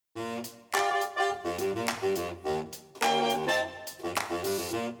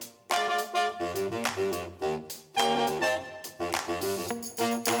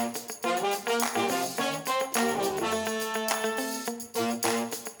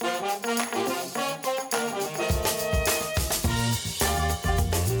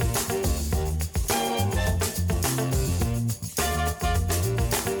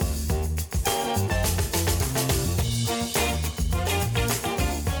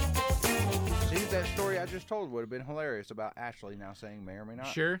that story I just told would have been hilarious about Ashley now saying may or may not.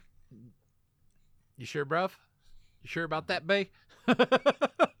 Sure? You sure, bruv? You sure about that, bae?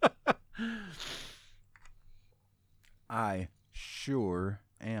 I sure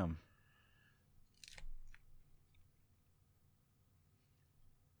am.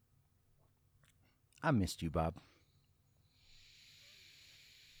 I missed you, Bob.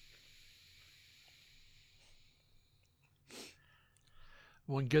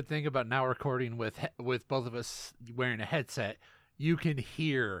 One good thing about now recording with both of us wearing a headset, you can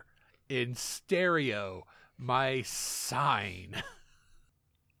hear in stereo my sign.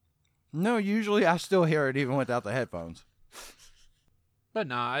 No, usually I still hear it even without the headphones. But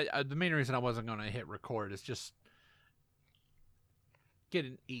no, the main reason I wasn't going to hit record is just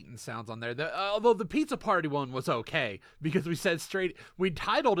getting eating sounds on there. Although the pizza party one was okay because we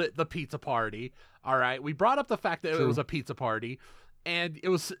titled it the pizza party. All right, we brought up the fact that It was a pizza party, and it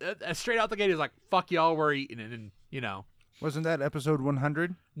was straight out the gate. It was like, "Fuck y'all, we're eating it," and you know. Wasn't that episode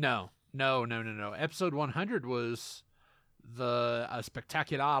 100? No. Episode 100 was the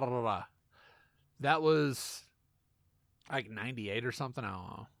spectacular. That was like 98 or something. I don't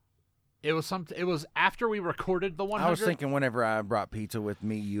know. It was after we recorded the 100. I was thinking whenever I brought pizza with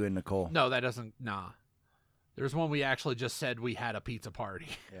me, you, and Nicole. No, that doesn't. Nah. There's one we actually just said we had a pizza party.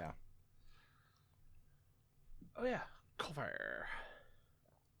 Yeah. Oh yeah, cover.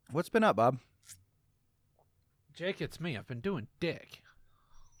 What's been up, Bob? Jake, it's me. I've been doing dick.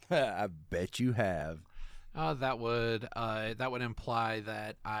 I bet you have. That would imply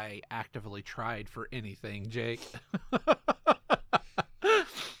that I actively tried for anything, Jake.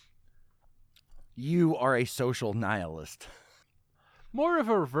 You are a social nihilist. More of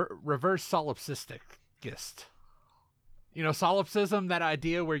a reverse solipsisticist. You know, solipsism, that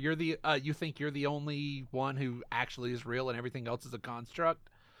idea where you think you're the only one who actually is real and everything else is a construct.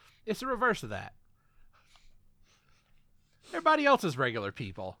 It's the reverse of that. Everybody else is regular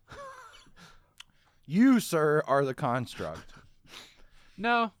people. You, sir, are the construct.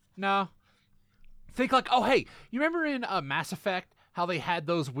 No. Think like, oh, hey, you remember in Mass Effect how they had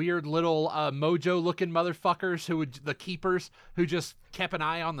those weird little mojo-looking motherfuckers the keepers who just kept an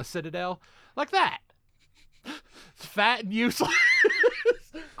eye on the Citadel? Like that. It's fat and useless.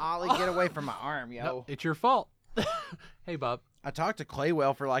 Ollie, get away from my arm, yo. No, it's your fault. Hey, Bob. I talked to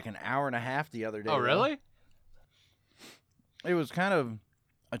Claywell for like an hour and a half the other day. Oh, really? It was kind of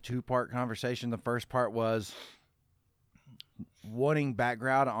a two-part conversation. The first part was wanting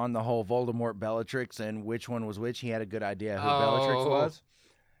background on the whole Voldemort Bellatrix and which one was which. He had a good idea who Bellatrix was.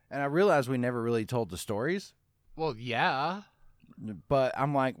 And I realized we never really told the stories. Well, yeah. But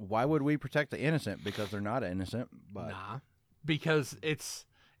I'm like, why would we protect the innocent? Because they're not innocent. But Nah. Because it's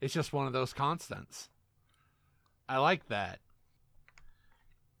just one of those constants. I like that.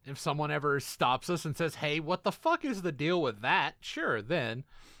 If someone ever stops us and says, hey, what the fuck is the deal with that? Sure, then.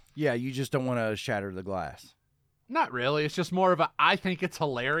 Yeah, you just don't want to shatter the glass. Not really. It's just more of I think it's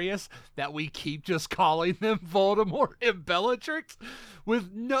hilarious that we keep just calling them Voldemort and Bellatrix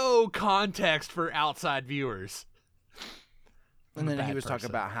with no context for outside viewers. And then he was talking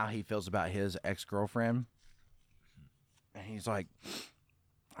about how he feels about his ex-girlfriend. And he's like,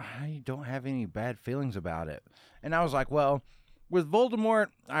 I don't have any bad feelings about it. And I was like, well, with Voldemort,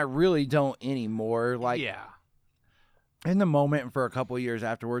 I really don't anymore. Like, yeah. In the moment for a couple of years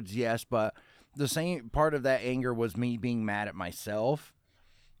afterwards, yes, but the same part of that anger was me being mad at myself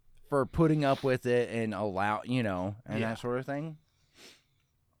for putting up with it and that sort of thing.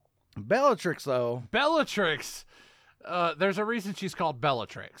 Bellatrix, though. Bellatrix. There's a reason she's called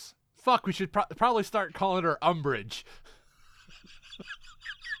Bellatrix. Fuck, we should probably start calling her Umbridge.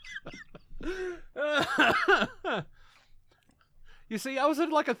 You see, I was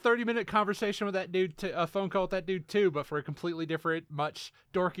in like a 30-minute conversation with that dude, a phone call with that dude too, but for a completely different, much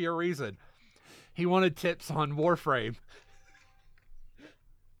dorkier reason. He wanted tips on Warframe.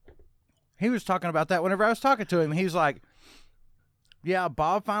 He was talking about that whenever I was talking to him. He was like, yeah,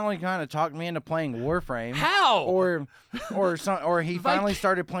 Bob finally kind of talked me into playing Warframe. How? Or he finally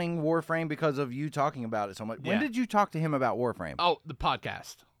started playing Warframe because of you talking about it so much. When did you talk to him about Warframe? Oh, the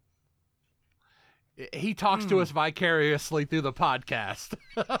podcast. He talks to us vicariously through the podcast.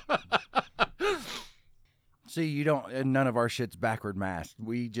 See, none of our shit's backward masked.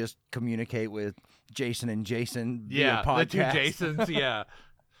 We just communicate with Jason and Jason via podcast. The two Jasons, yeah.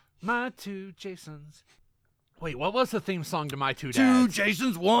 My two Jasons. Wait, what was the theme song to My Two Dads? Two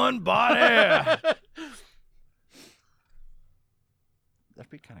Jasons, one body.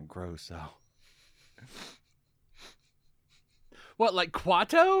 That'd be kind of gross, though. What, like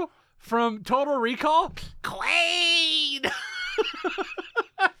Quato from Total Recall? Quaid!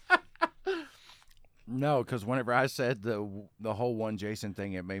 No, because whenever I said the whole one Jason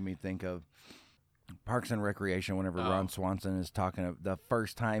thing, it made me think of Parks and Recreation. Whenever Ron Swanson is talking the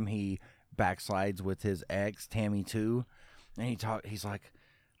first time he backslides with his ex Tammy too, and he's like,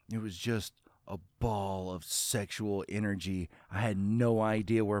 it was just a ball of sexual energy. I had no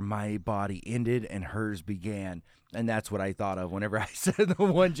idea where my body ended and hers began. And that's what I thought of whenever I said the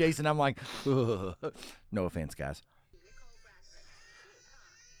one Jason. I'm like, ugh. No offense, guys.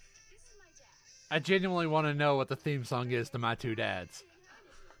 I genuinely want to know what the theme song is to My Two Dads.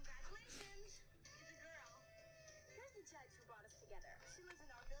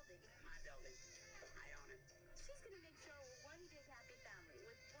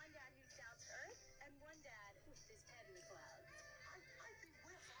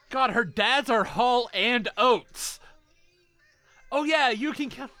 God, her dads are Hall and Oates. Oh, yeah, you can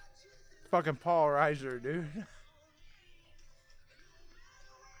count. Fucking Paul Reiser, dude.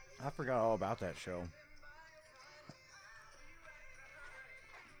 I forgot all about that show.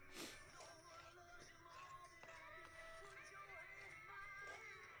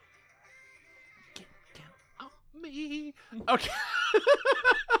 Count on me. Okay.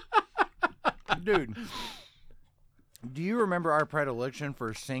 Dude. Do you remember our predilection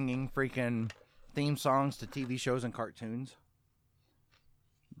for singing freaking theme songs to TV shows and cartoons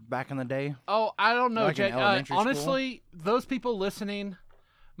back in the day? Oh, I don't know, Like in Jake. elementary Honestly, those people listening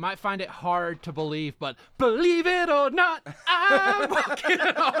might find it hard to believe, but believe it or not, I'm walking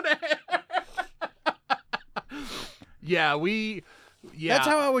on air. Yeah. That's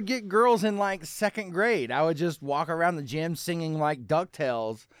how I would get girls in like second grade. I would just walk around the gym singing like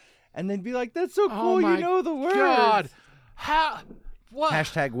DuckTales. And they'd be like, that's so cool, you know the words. God. How? What?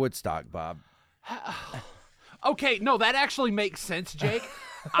 Hashtag Woodstock, Bob. Okay, no, that actually makes sense, Jake.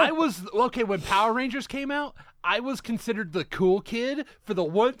 When Power Rangers came out, I was considered the cool kid for the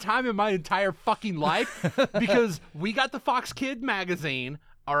one time in my entire fucking life because we got the Fox Kid magazine,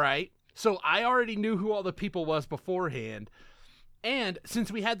 all right? So I already knew who all the people was beforehand. And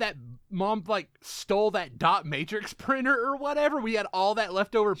since we had that, Mom, stole that dot matrix printer or whatever, we had all that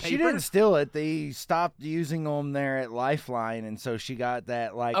leftover paper. She didn't steal it. They stopped using them there at Lifeline, and so she got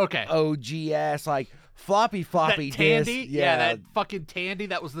that, OG-ass, floppy that Tandy? disc. Yeah, that fucking Tandy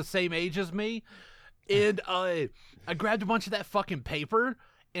that was the same age as me. And I grabbed a bunch of that fucking paper,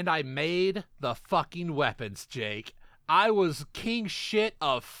 and I made the fucking weapons, Jake. I was king shit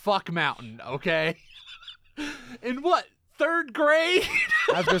of fuck mountain, okay? And what? Third grade?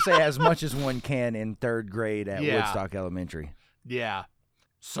 I was going to say as much as one can in third grade at Woodstock Elementary. Yeah.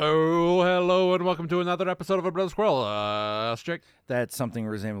 So, hello and welcome to another episode of A Brother Squirrel. Strict. That's something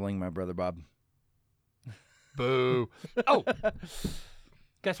resembling my brother Bob. Boo. Oh.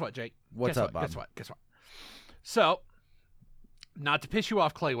 Guess what, Jake? What's up, Bob? Guess what? So, not to piss you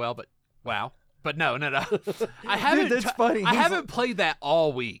off, Claywell, but wow. But no. I haven't. Dude, that's funny. I haven't played that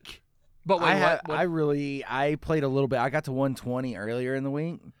all week. But wait, I played a little bit. I got to 120 earlier in the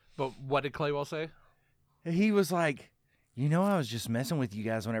week. But what did Claywell say? He was like, I was just messing with you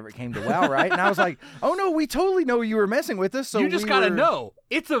guys whenever it came to WoW, right? And I was like, oh no, we totally know you were messing with us. So you just gotta know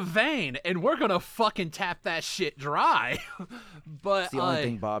it's a vein, and we're gonna fucking tap that shit dry. But it's the only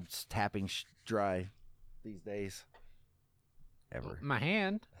thing Bob's tapping dry these days. Ever. My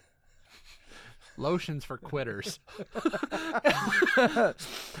hand. Lotions for quitters.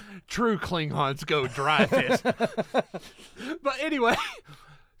 True Klingons go dry fist. But anyway,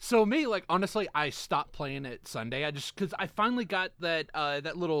 so me, honestly, I stopped playing it Sunday. Because I finally got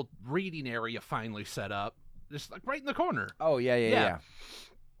that little reading area finally set up, just right in the corner. Oh yeah.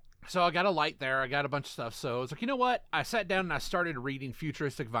 So I got a light there. I got a bunch of stuff. So I was like, you know what? I sat down and I started reading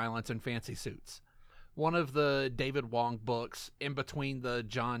Futuristic Violence and Fancy Suits. One of the David Wong books in between the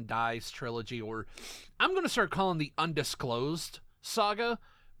John Dice trilogy, or I'm going to start calling the Undisclosed saga,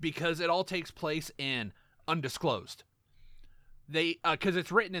 because it all takes place in Undisclosed. Because it's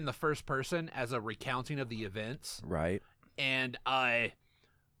written in the first person as a recounting of the events. Right. And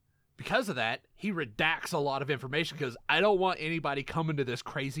because of that, he redacts a lot of information because I don't want anybody coming to this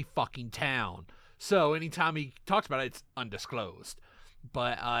crazy fucking town. So anytime he talks about it, it's undisclosed.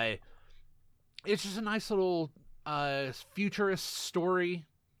 But it's just a nice little futurist story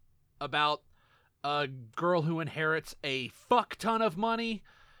about a girl who inherits a fuck ton of money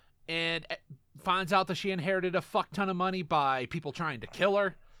and finds out that she inherited a fuck ton of money by people trying to kill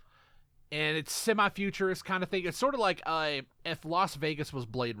her. And it's semi-futurist kind of thing. It's sort of like if Las Vegas was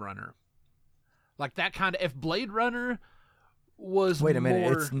Blade Runner. Like that kind of... If Blade Runner was Wait a minute,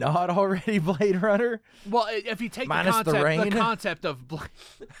 more... it's not already Blade Runner? Well, if you take Minus the concept of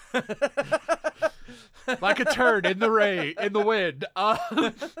like a turd in the rain, in the wind. God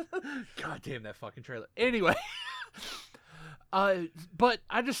damn that fucking trailer. Anyway, but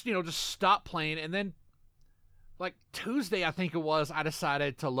I just stopped playing, and then like Tuesday, I think it was, I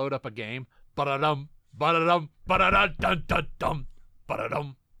decided to load up a game. Ba-da-dum, ba-da-dum, ba-da-da-dum-dum-dum,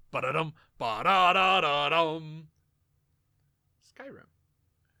 ba-da-dum, ba-da-dum, ba-da-da-da-dum. Skyrim.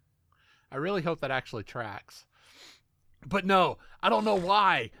 I really hope that actually tracks. But no, I don't know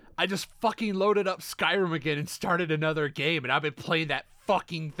why. I just fucking loaded up Skyrim again and started another game, and I've been playing that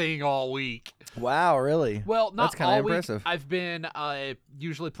fucking thing all week. Wow, really? Well, not That's kind all of impressive. week. I've been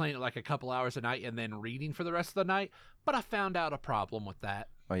usually playing it like a couple hours a night and then reading for the rest of the night, but I found out a problem with that.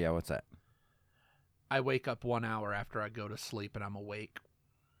 Oh, yeah, what's that? I wake up 1 hour after I go to sleep and I'm awake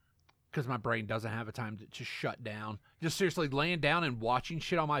because my brain doesn't have a time to just shut down. Just seriously laying down and watching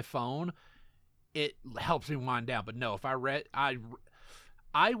shit on my phone, it helps me wind down. But no, if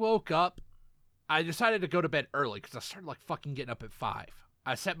I woke up, I decided to go to bed early because I started like fucking getting up at 5.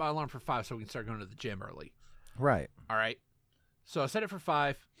 I set my alarm for 5 so we can start going to the gym early. Right. All right. So I set it for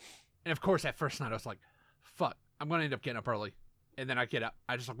 5. And of course, that first night I was like, fuck, I'm going to end up getting up early. And then I get up.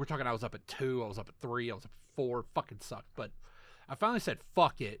 I was up at 2. I was up at 3. I was up at 4. Fucking sucked. But I finally said,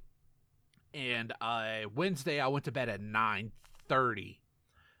 fuck it. And Wednesday, I went to bed at 9:30.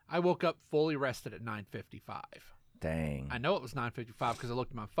 I woke up fully rested at 9:55. Dang. I know it was 9:55 because I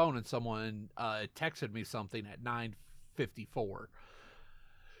looked at my phone and someone texted me something at 9:54.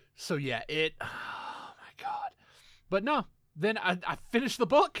 So yeah, oh my God. But no, then I finished the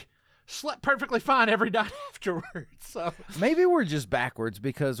book, slept perfectly fine every night afterwards. So maybe we're just backwards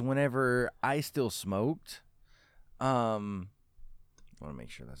because whenever I still smoked, I want to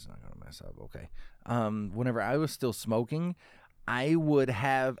make sure that's not going to mess up. Okay. Whenever I was still smoking, I would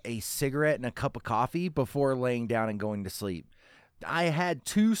have a cigarette and a cup of coffee before laying down and going to sleep. I had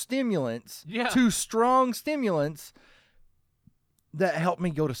two strong stimulants that helped me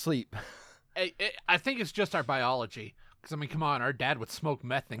go to sleep. I think it's just our biology. Because, I mean, come on, our dad would smoke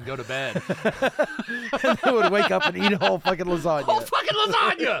meth and go to bed. And they would wake up and eat a whole fucking lasagna. Whole fucking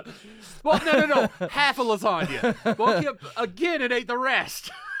lasagna! Well, no. Half a lasagna. Woke up again and ate the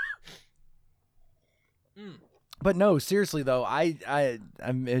rest. But no, seriously though,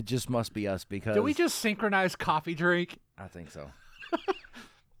 it just must be us because. Did we just synchronize coffee drink? I think so.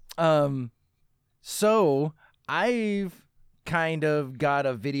 So I've kind of got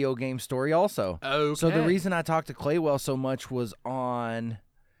a video game story also. Okay. So the reason I talked to Claywell so much was on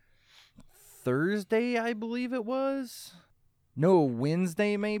Thursday, I believe it was. No,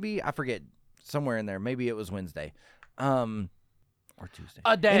 Wednesday maybe. I forget. Somewhere in there. Maybe it was Wednesday. Or Tuesday.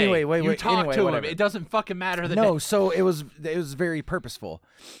 A day. Anyway, wait. You talk to whatever. him. It doesn't fucking matter. No, so it was very purposeful.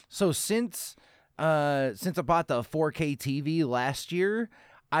 So since I bought the 4K TV last year,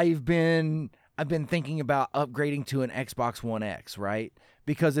 I've been thinking about upgrading to an Xbox One X, right?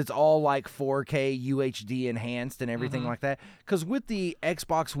 Because it's all like 4K UHD enhanced and everything like that. Because with the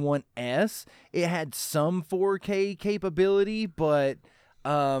Xbox One S, it had some 4K capability, but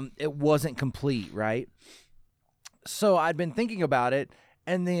it wasn't complete, right? So I'd been thinking about it,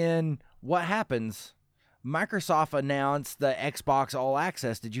 and then what happens? Microsoft announced the Xbox All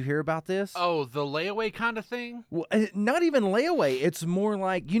Access. Did you hear about this? Oh, the layaway kind of thing? Well, not even layaway. It's more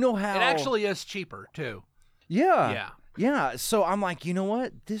like, you know how... It actually is cheaper, too. Yeah. Yeah. So I'm like, you know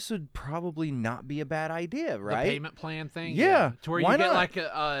what? This would probably not be a bad idea, right? The payment plan thing? Yeah. To where why you get not? like you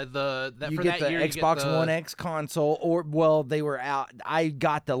for get that the year, Xbox you get the... One X console, or, well, they were out. I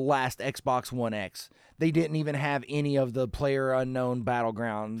got the last Xbox One X. They didn't even have any of the PlayerUnknown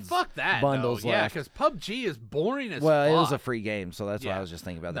Battlegrounds Fuck that, bundles though. Yeah, left. because PUBG is boring as fuck. Well, it was a free game, so that's why I was just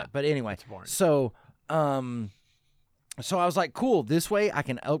thinking about that. But anyway, so I was like, cool, this way I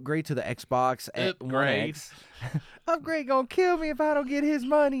can upgrade to the Xbox One X. Upgrade gonna kill me if I don't get his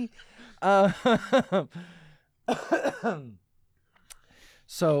money.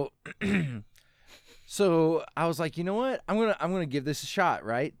 So I was like, you know what? I'm gonna give this a shot,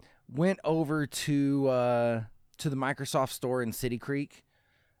 right? Went over to the Microsoft store in City Creek,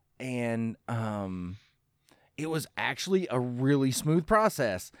 and it was actually a really smooth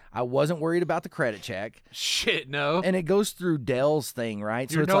process. I wasn't worried about the credit check. Shit, no. And it goes through Dell's thing,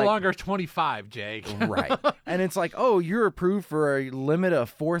 right? You're no longer 25, Jake. Right. And it's like, oh, you're approved for a limit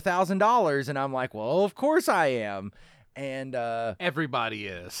of $4,000. And I'm like, well, of course I am. And everybody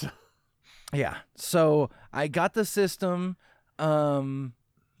is. Yeah. So I got the system.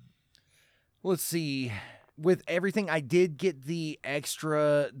 Let's see. With everything, I did get the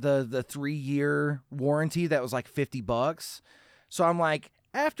extra, the 3-year warranty that was like $50. So I'm like,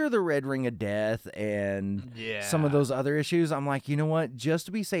 after the Red Ring of Death and some of those other issues, I'm like, you know what? Just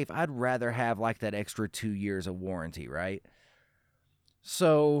to be safe, I'd rather have like that extra 2 years of warranty, right?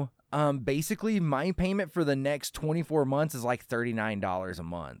 So basically, my payment for the next 24 months is like $39 a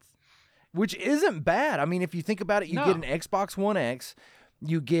month, which isn't bad. I mean, if you think about it, you get an Xbox One X,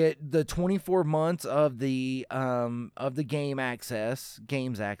 you get the 24 months of the games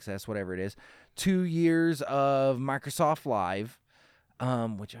access, whatever it is, 2 years of Microsoft Live.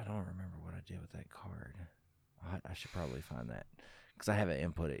 Which I don't remember what I did with that card. I should probably find that because I haven't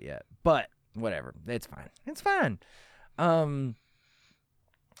input it yet. But whatever, it's fine. It's fine.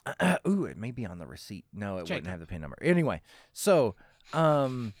 Ooh, it may be on the receipt. No, it wouldn't have the PIN number. Anyway, so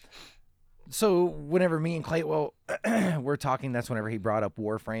whenever me and Clay, we're talking, that's whenever he brought up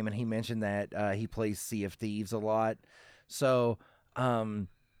Warframe, and he mentioned that he plays Sea of Thieves a lot. So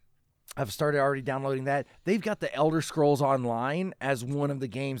I've started already downloading that. They've got the Elder Scrolls Online as one of the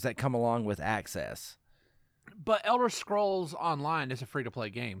games that come along with access. But Elder Scrolls Online is a free-to-play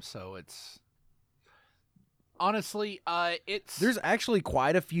game, so it's... Honestly, it's... There's actually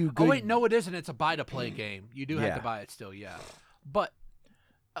quite a few good... Oh, wait, no, it isn't. It's a buy-to-play game. You do have to buy it still, yeah. But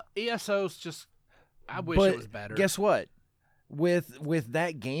ESO's just... I wish it was better. Guess what? With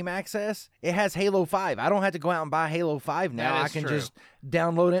that game access, it has Halo 5. I don't have to go out and buy Halo 5 now. I can just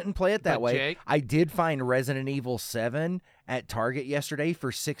download it and play it that way. Jake, I did find Resident Evil 7 at Target yesterday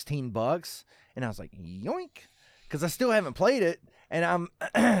for $16, and I was like, yoink, because I still haven't played it, and I'm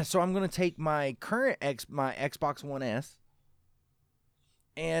going to take my current my Xbox One S,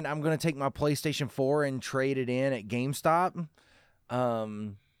 and I'm going to take my PlayStation 4 and trade it in at GameStop.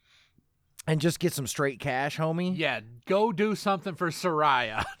 And just get some straight cash, homie. Yeah, go do something for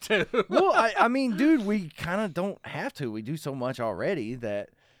Soraya, too. Well, I mean, dude, we kind of don't have to. We do so much already that...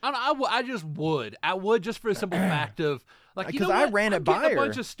 I just would. I would just for the simple fact of... Like, you know I ran it by her. I'm getting a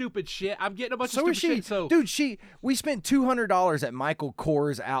bunch of stupid shit. Dude, we spent $200 at Michael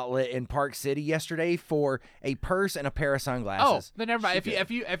Kors outlet in Park City yesterday for a purse and a pair of sunglasses. Oh, then never mind.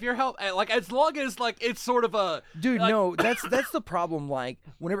 If you're help, like, as long as like it's sort of a dude, like, no, that's the problem. Like,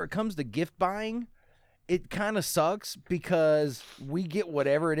 whenever it comes to gift buying, it kind of sucks because we get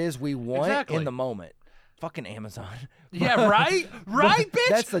whatever it is we want in the moment. Fucking Amazon. Yeah, right, bitch.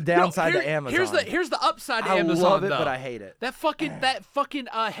 That's the downside to Amazon. Here's the upside to Amazon. I love it, though. but I hate it. That fucking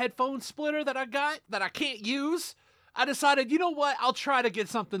headphone splitter that I got that I can't use. I decided, you know what? I'll try to get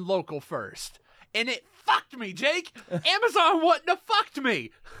something local first, and it fucked me, Jake. Amazon wouldn't have fucked me.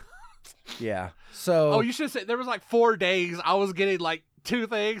 Yeah. So. Oh, you should say there was like 4 days I was getting like two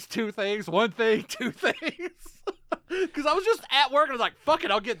things, one thing, two things. Because I was just at work and I was like, fuck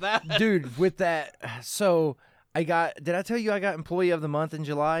it, I'll get that. Dude, with that, so did I tell you I got Employee of the Month in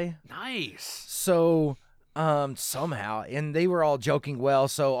July? Nice. So, somehow, and they were all joking well,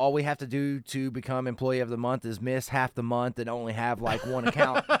 so all we have to do to become Employee of the Month is miss half the month and only have like one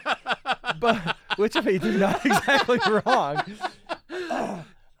account. But, which I mean, they're not exactly wrong.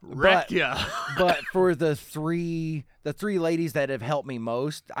 Wreck ya. But for the three ladies that have helped me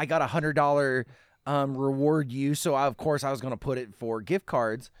most, I got $100 reward you. So of course I was going to put it for gift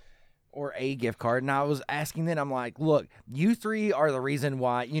cards or a gift card. And I was asking them, I'm like, look, you three are the reason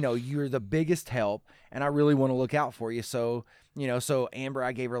why, you're the biggest help and I really want to look out for you. So, so Amber,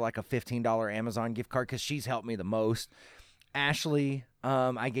 I gave her like a $15 Amazon gift card cause she's helped me the most. Ashley,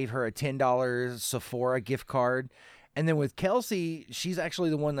 I gave her a $10 Sephora gift card. And then with Kelsey, she's actually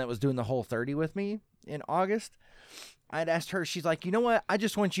the one that was doing the Whole30 with me in August. I'd asked her, she's like, you know what? I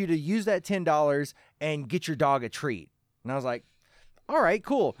just want you to use that $10 and get your dog a treat. And I was like, all right,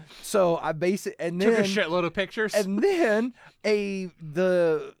 cool. So I took a shitload of pictures. And then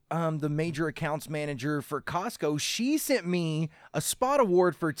the major accounts manager for Costco, she sent me a spot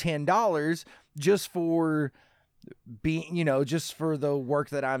award for $10 just for being, just for the work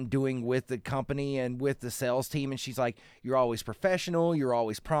that I'm doing with the company and with the sales team. And she's like, you're always professional, you're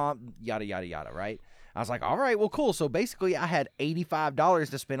always prompt, yada, yada, yada, right? I was like, all right, well, cool. So basically I had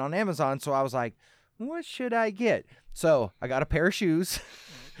 $85 to spend on Amazon. So I was like, what should I get? So I got a pair of shoes,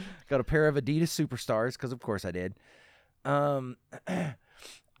 got a pair of Adidas Superstars, because of course I did.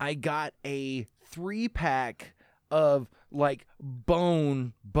 I got a 3-pack of like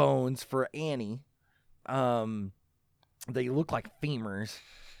bones for Annie. They look like femurs.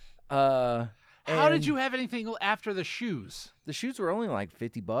 How did you have anything after the shoes? The shoes were only like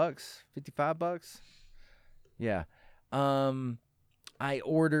 $50, $55. Yeah. I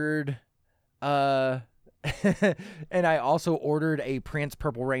ordered, and I also ordered a Prince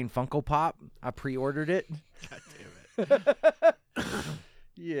Purple Rain Funko Pop. I pre-ordered it. God damn it.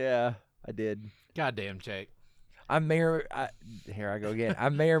 Yeah, I did. God damn, Jake. Here I go again. I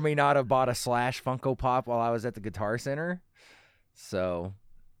may or may not have bought a Slash Funko Pop while I was at the Guitar Center. So,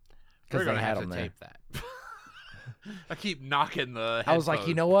 We're because gonna they had have them to there. tape that. I keep knocking the. I was like, you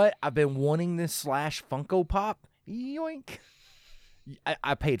headphones. know what? I've been wanting this Slash Funko Pop. Yoink.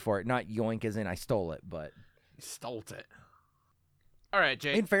 I paid for it, not yoink as in I stole it, but You stole it. All right,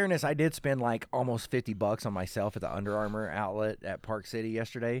 Jake. in fairness, I did spend like almost $50 on myself at the Under Armour outlet at Park City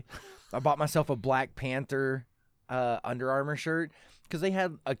yesterday. I bought myself a Black Panther Under Armour shirt because they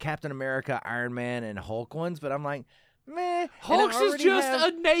had a Captain America, Iron Man, and Hulk ones, but I'm like, meh. Hulk's is just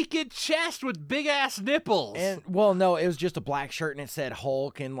a naked chest with big ass nipples. And well, no, it was just a black shirt and it said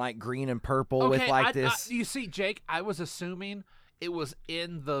Hulk in like green and purple with like this. You see, Jake, I was assuming it was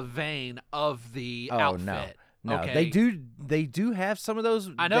in the vein of the Oh, outfit. No, okay? they do have some of those.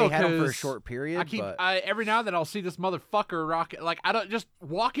 I know, they had them for a 'cause short period. But every now and then I'll see this motherfucker rocking, like I don't just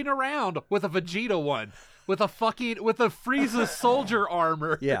walking around with a Vegeta one, with a Frieza soldier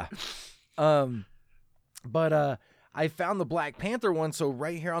armor. yeah, but I found the Black Panther one. So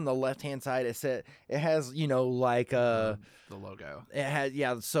right here on the left hand side, it has like the logo. it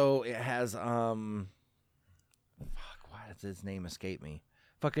has So it has fuck, why does his name escape me?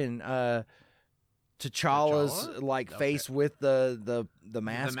 Fucking T'Challa's T'Challa? like face with the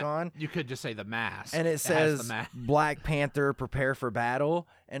mask on. You could just say the mask, And it has says the mask. Black Panther, prepare for battle.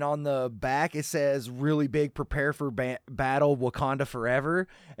 And on the back, it says really big, prepare for battle, Wakanda forever.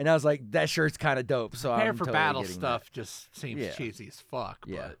 And I was like, that shirt's kind of dope. So Prepare I'm for totally battle getting stuff that. just seems Yeah. cheesy as fuck.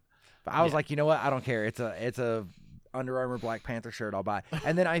 Yeah. But But I was yeah. like, you know what? I don't care. It's a Under Armour Black Panther shirt I'll buy.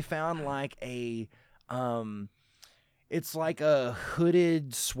 And then I found like it's like a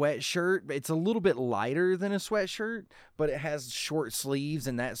hooded sweatshirt. It's a little bit lighter than a sweatshirt, but it has short sleeves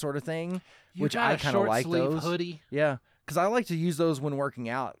and that sort of thing, you which got I a kind of like short-sleeve those. hoodie. Yeah, because I like to use those when working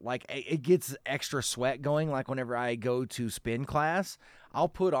out. Like it gets extra sweat going. Like whenever I go to spin class, I'll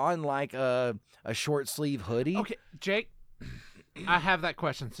put on like a short sleeve hoodie. Okay, Jake, I have that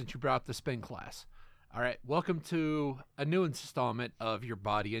question since you brought up the spin class. All right, welcome to a new installment of Your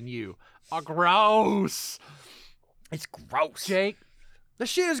Body and You. Oh, gross. It's gross. Jake, The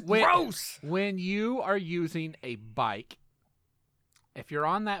shit is gross. when you are using a bike, if you're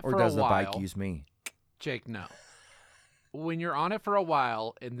on that Or for does a the while, bike use me? Jake, no. When you're on it for a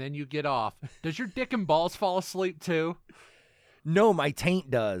while and then you get off, does your dick and balls fall asleep too? No, my taint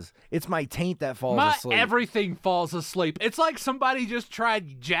does. It's my taint that falls asleep. Everything falls asleep. It's like somebody just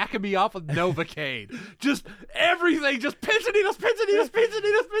tried jacking me off with Novocaine. Just everything, just pins and needles, pins and needles, pins and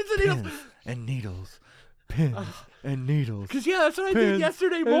needles, pins and needles. Pins and needles. Pins and needles. Because, yeah, that's what I did Pins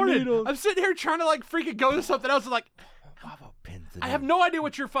yesterday and morning. needles. I'm sitting here trying to, like, freaking go to something else and, like, How about pins and I have needles? no idea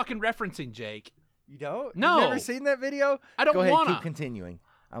what you're fucking referencing, Jake. You don't? No. You've never seen that video? I don't Go ahead, wanna. keep continuing.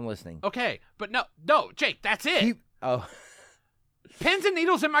 I'm listening. Okay, but no, Jake, that's it. Oh. Pins and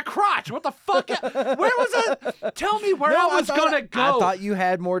needles in my crotch. What the fuck? Where was it? Tell me where No, I was going to go. I thought you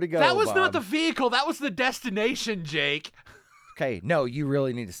had more to go. That was not the Bob. vehicle. That was the destination, Jake. Okay, no, you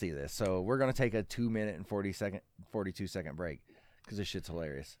really need to see this. So we're going to take a 2-minute and 42-second break because this shit's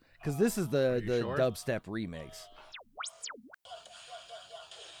hilarious. Because this is the sure? dubstep remix.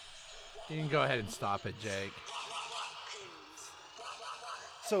 You can go ahead and stop it, Jake.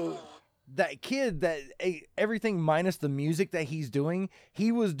 So that kid, everything minus the music that he's doing,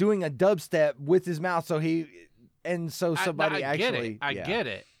 he was doing a dubstep with his mouth. So somebody I get actually, it. I get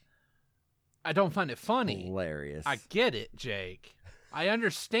it. I don't find it funny. Hilarious. I get it, Jake. I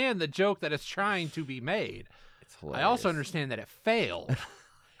understand the joke that is trying to be made. It's hilarious. I also understand that it failed.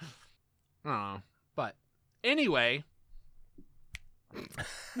 But anyway,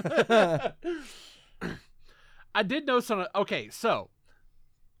 I did know some. Okay, so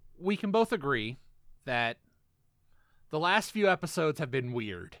we can both agree that the last few episodes have been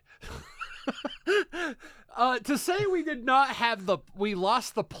weird. To say we did not have we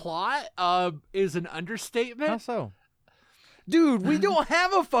lost the plot is an understatement. How so? Dude, we don't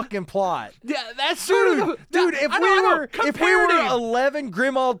have a fucking plot. Yeah, that's sort of Dude, if we were 11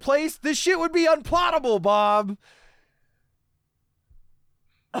 Grimald Place, this shit would be unplottable, Bob.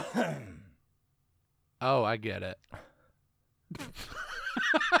 Oh, I get it.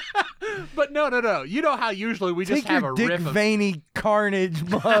 But no. You know how usually we just Take have your a Dick riff of... Veiny carnage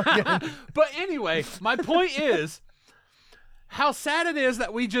mug. But anyway, my point is how sad it is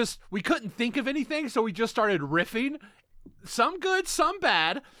that we couldn't think of anything, so we just started riffing. Some good, some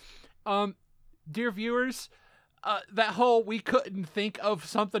bad. Dear viewers, that whole we couldn't think of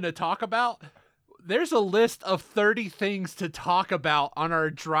something to talk about, there's a list of 30 things to talk about on our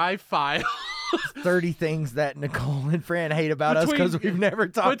drive file. 30 things that Nicole and Fran hate about us because we've never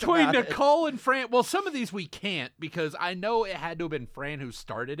talked about Between Nicole and Fran, well, some of these we can't because I know it had to have been Fran who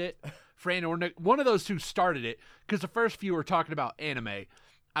started it. Fran or one of those two started it because the first few were talking about anime.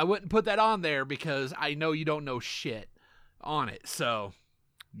 I wouldn't put that on there because I know you don't know shit on it. So,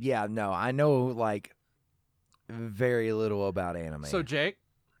 yeah, no, I know like very little about anime. So, Jake,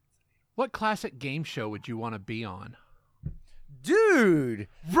 what classic game show would you want to be on? Dude,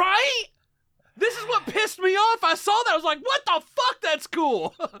 right? This is what pissed me off. I saw that. I was like, what the fuck? That's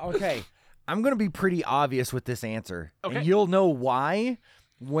cool. Okay, I'm going to be pretty obvious with this answer. Okay. And you'll know why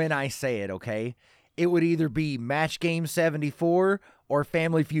when I say it, okay? It would either be Match Game 74 or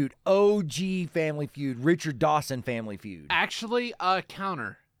Family Feud. OG Family Feud. Richard Dawson Family Feud. Actually,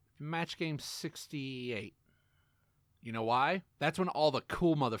 counter. Match Game 68. You know why? That's when all the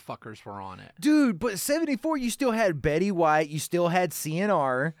cool motherfuckers were on it. Dude, but 74, you still had Betty White. You still had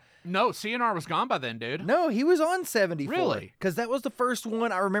CNR. No, CNR was gone by then, dude. No, he was on 74. Really? Because that was the first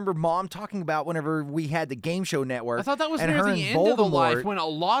one I remember Mom talking about whenever we had the Game Show Network. I thought that was and near her the and end of the Voldemort. life when a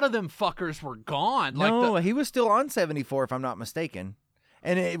lot of them fuckers were gone. No, he was still on 74 if I'm not mistaken.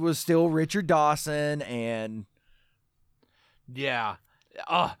 And it was still Richard Dawson and... Yeah.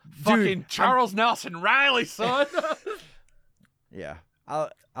 Fucking Charles Nelson Riley, son. Yeah.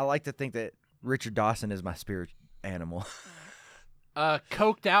 I like to think that Richard Dawson is my spirit animal.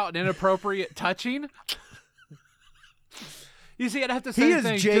 Coked out and inappropriate touching. You see, I'd have to say he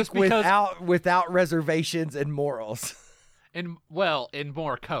is Jake just because... without reservations and morals. And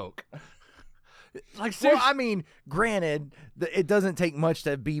more coke. Like, well, I mean, granted, it doesn't take much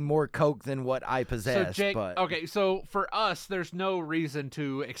to be more coke than what I possess. So, Jake, but... okay, so for us, there's no reason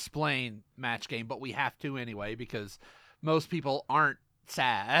to explain Match Game, but we have to anyway because most people aren't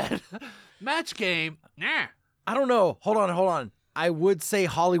sad. Match Game, nah. I don't know. Hold on. I would say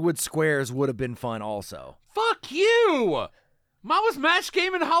Hollywood Squares would have been fun also. Fuck you! Mine was Match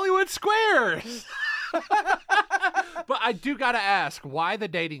Game in Hollywood Squares. But I do gotta ask, why the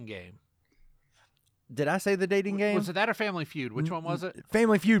dating game? Did I say the dating game? Was it that or Family Feud? Which one was it?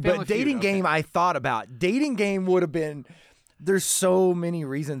 Family Feud, Family but Feud, dating okay. game I thought about. Dating game would have been... There's so many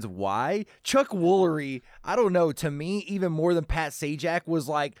reasons why. Chuck Woolery, I don't know, to me, even more than Pat Sajak, was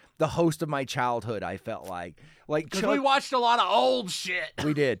like the host of my childhood, I felt like. Because we watched a lot of old shit.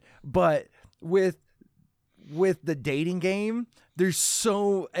 We did. But with the dating game, there's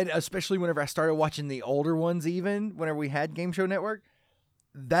so... And especially whenever I started watching the older ones even, whenever we had Game Show Network,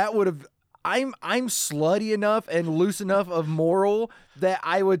 that would have... I'm slutty enough and loose enough of moral that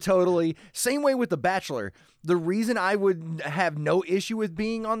I would totally... Same way with The Bachelor. The reason I would have no issue with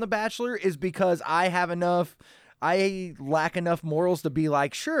being on The Bachelor is because I lack enough morals to be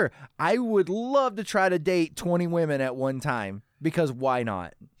like, sure, I would love to try to date 20 women at one time, because why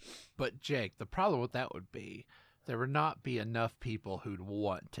not? But Jake, the problem with that would be there would not be enough people who'd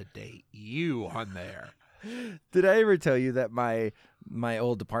want to date you on there. Did I ever tell you that my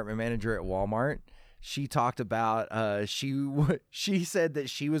old department manager at Walmart, she talked about she said that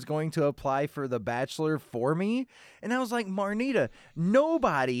she was going to apply for The Bachelor for me, and I was like, Marnita,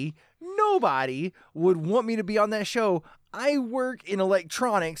 nobody would want me to be on that show. I work in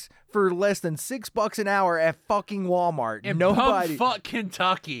electronics for less than $6 an hour at fucking Walmart. In nobody, fuck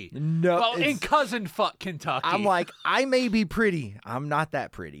Kentucky. No, well, in cousin fuck Kentucky. I'm like, I may be pretty. I'm not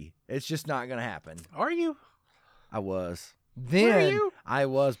that pretty. It's just not gonna happen. Are you? I was. Then Were you? I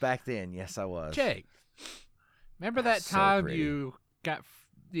was back then. Yes, I was. Jake, remember that So time pretty. you got,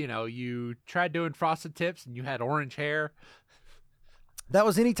 you tried doing frosted tips and you had orange hair? That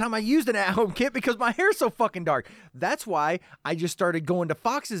was any time I used an at-home kit because my hair's so fucking dark. That's why I just started going to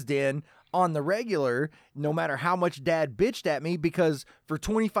Fox's Den on the regular, no matter how much Dad bitched at me, because for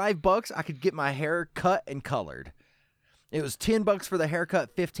 $25 I could get my hair cut and colored. It was $10 for the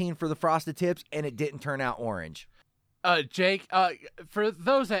haircut, $15 for the frosted tips, and it didn't turn out orange. Jake, for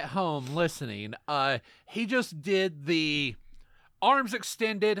those at home listening, he just did the arms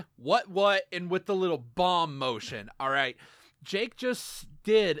extended, what, and with the little bomb motion. All right. Jake just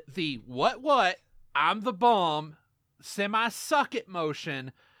did the what, I'm the bomb, semi-suck it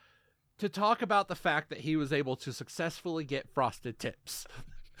motion to talk about the fact that he was able to successfully get frosted tips.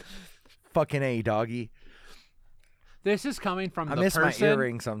 Fucking A, doggy. This is coming from I the miss person my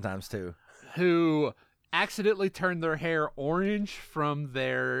earrings sometimes too. Who accidentally turned their hair orange from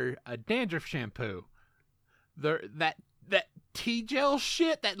their dandruff shampoo. That T-gel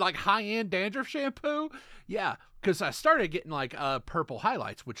shit, that like high-end dandruff shampoo. Yeah, because I started getting like purple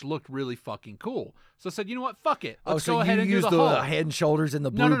highlights, which looked really fucking cool. So I said, you know what? Fuck it. Let's go ahead and do the whole. Oh, so you used the Head and Shoulders in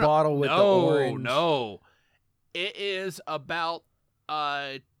the blue bottle with the orange. No. It is about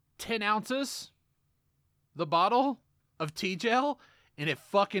 10 ounces, the bottle of T-gel, and it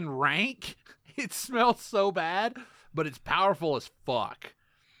fucking rank. It smells so bad, but it's powerful as fuck.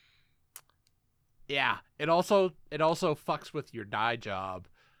 Yeah, it also fucks with your dye job.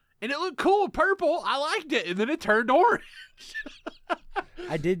 And it looked cool purple. I liked it. And then it turned orange.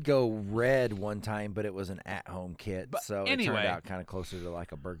 I did go red one time, but it was an at-home kit. So anyway, it turned out kind of closer to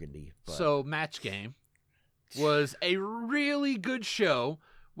like a burgundy. But. So Match Game was a really good show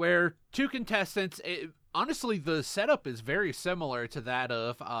where two contestants, honestly, the setup is very similar to that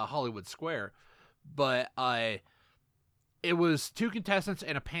of Hollywood Square. But it was two contestants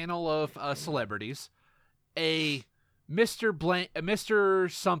and a panel of celebrities. Mr.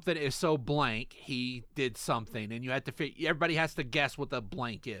 Something is so blank, he did something, and you have to everybody has to guess what the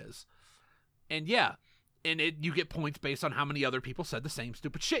blank is. And yeah, and you get points based on how many other people said the same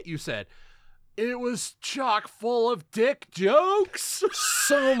stupid shit you said. It was chock full of dick jokes.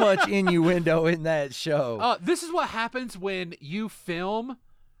 So much innuendo in that show. This is what happens when you film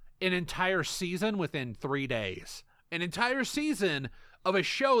an entire season within 3 days. An entire season of a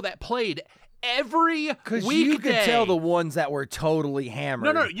show that played every weekday. Because you could tell the ones that were totally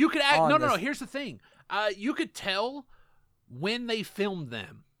hammered. No, you could act. No. Here's the thing. You could tell when they filmed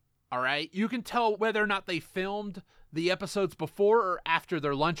them. All right, you can tell whether or not they filmed the episodes before or after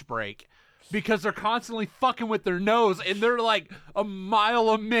their lunch break, because they're constantly fucking with their nose, and they're like a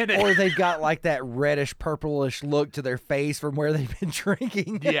mile a minute. Or they've got like that reddish, purplish look to their face from where they've been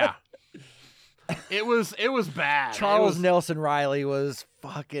drinking. Yeah. It was bad. Charles Nelson Riley was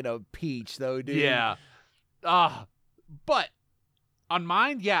fucking a peach, though, dude. Yeah. But on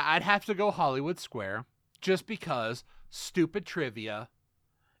mine, yeah, I'd have to go Hollywood Square just because stupid trivia.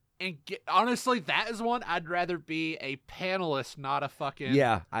 And honestly, that is one I'd rather be a panelist, not a fucking...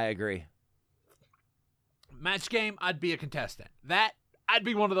 Yeah, I agree. Match Game, I'd be a contestant. I'd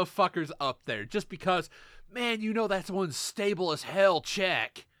be one of the fuckers up there just because, man, you know that's one stable as hell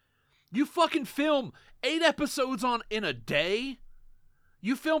check. You fucking film 8 episodes in a day.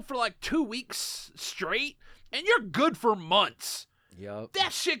 You film for like 2 weeks straight, and you're good for months. Yep.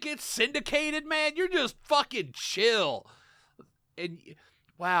 That shit gets syndicated, man. You're just fucking chill. And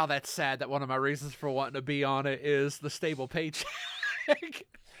wow, that's sad that one of my reasons for wanting to be on it is the stable paycheck.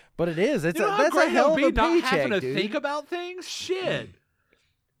 But it is. That's a hell of a paycheck, not having to dude. think about things. Shit.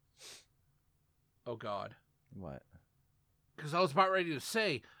 Oh God. What? Because I was about ready to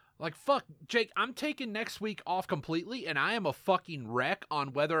say, like, fuck, Jake, I'm taking next week off completely, and I am a fucking wreck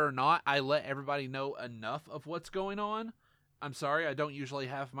on whether or not I let everybody know enough of what's going on. I'm sorry, I don't usually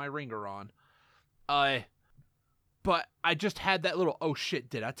have my ringer on. But I just had that little, oh shit,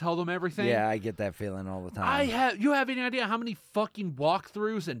 did I tell them everything? Yeah, I get that feeling all the time. You have any idea how many fucking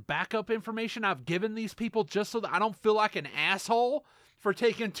walkthroughs and backup information I've given these people just so that I don't feel like an asshole for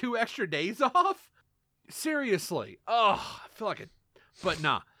taking 2 extra days off? Seriously. Oh, I feel like it. But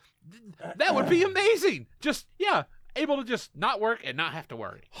nah. That would be amazing. Just, yeah, able to just not work and not have to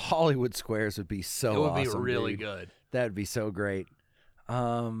worry. Hollywood Squares would be so awesome. It would be really dude. good. That would be so great.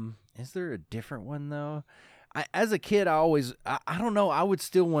 Is there a different one, though? As a kid, I don't know, I would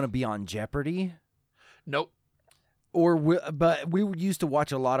still want to be on Jeopardy. Nope. But we used to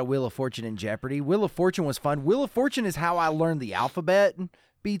watch a lot of Wheel of Fortune and Jeopardy. Wheel of Fortune was fun. Wheel of Fortune is how I learned the alphabet,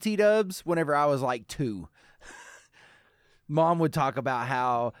 BT dubs, whenever I was like 2. Mom would talk about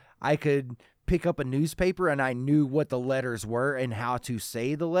how I could pick up a newspaper and I knew what the letters were and how to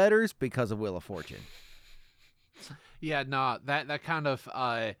say the letters because of Wheel of Fortune. Yeah, nah, that kind of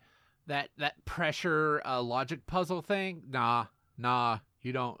that pressure logic puzzle thing. Nah,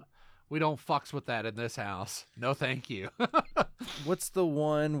 we don't fucks with that in this house. No, thank you. What's the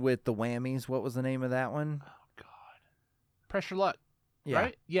one with the whammies? What was the name of that one? Oh God, Pressure Luck. Yeah.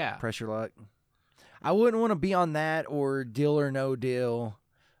 Right? Yeah, Pressure Luck. I wouldn't want to be on that or Deal or No Deal.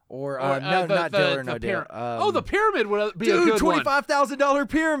 Or not Deal or No Deal. The pyramid would be a good one. $25,000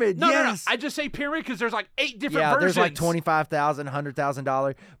 pyramid. No, yes. No. I just say pyramid because there's like 8 different versions. There's like $25,000,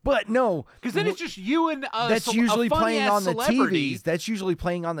 $100,000. But no, because then it's just you and that's usually playing on the celebrity. TVs. That's usually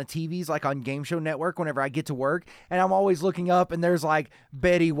playing on the TVs, like on Game Show Network. Whenever I get to work, and I'm always looking up, and there's like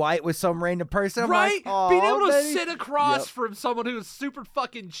Betty White with some random person. I'm right? Like, being able to Betty. sit across from someone who is super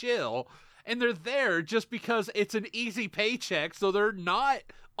fucking chill, and they're there just because it's an easy paycheck, so they're not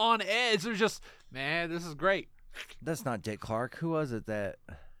on edge. They're just, man, this is great. That's not Dick Clark. Who was it that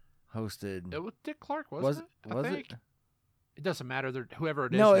hosted? It was Dick Clark, wasn't it? Was it? It doesn't matter. Whoever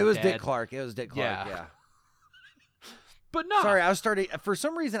it is. No, it was dead. Dick Clark. It was Dick Clark. Yeah. But no. Sorry, I was starting. For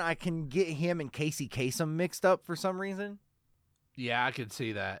some reason, I can get him and Casey Kasem mixed up. For some reason. Yeah, I can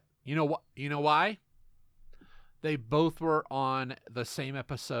see that. You know what? You know why? They both were on the same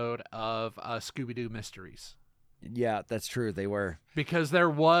episode of Scooby-Doo Mysteries. Yeah, that's true. They were. Because I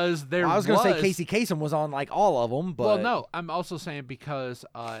was going to say Casey Kasem was on like all of them, but... Well, no. I'm also saying because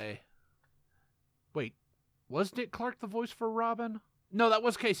Wait, was Dick Clark the voice for Robin? No, that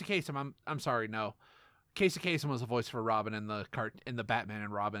was Casey Kasem. I'm sorry, no. Casey Kasem was the voice for Robin in the Batman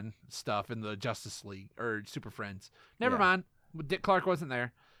and Robin stuff in the Justice League or Super Friends. Never mind. Dick Clark wasn't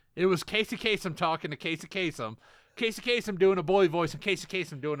there. It was Casey Kasem talking to Casey Kasem. Casey Kasem doing a boy voice and Casey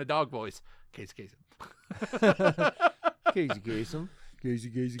Kasem doing a dog voice. Casey Kasem. Casey Kasem.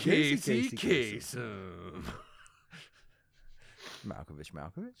 Casey Kasem.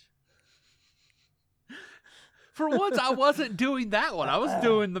 Malkovich. For once, I wasn't doing that one. I was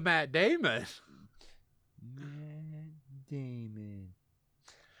doing the Matt Damon.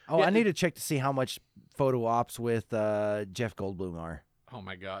 Oh, yeah, I need to check to see how much photo ops with Jeff Goldblum are. Oh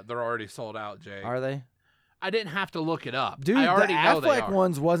my God, they're already sold out, Jay. Are they? I didn't have to look it up. Dude, I already the know they Affleck are.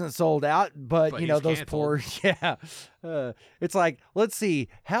 ones wasn't sold out, but you know, those canceled. poor, it's like, let's see,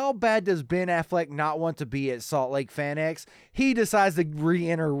 how bad does Ben Affleck not want to be at Salt Lake Fan X? He decides to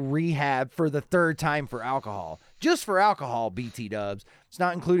re-enter rehab for the third time for alcohol. Just for alcohol, BT dubs. It's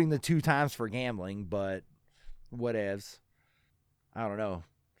not including the 2 times for gambling, but whatevs. I don't know.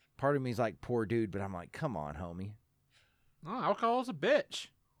 Part of me is like, poor dude, but I'm like, come on, homie. Oh, alcohol's a bitch.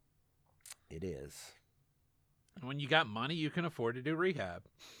 It is. And when you got money, you can afford to do rehab.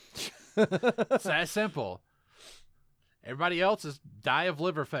 It's that simple. Everybody else is die of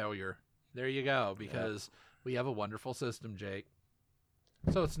liver failure. There you go, because we have a wonderful system, Jake.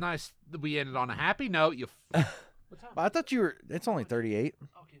 So it's nice that we ended on a happy note. I thought you were, it's only 38.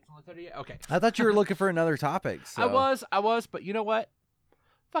 Okay, it's only 38. Okay. I thought you were looking for another topic. So. I was, but you know what?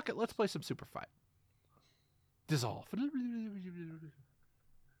 Fuck it, let's play some Super Fight. Dissolve.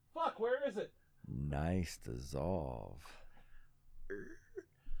 Fuck, where is it? Nice dissolve.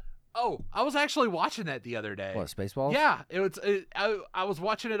 Oh, I was actually watching that the other day. What, Spaceballs? Yeah, I was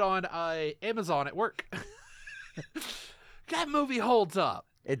watching it on Amazon at work. That movie holds up.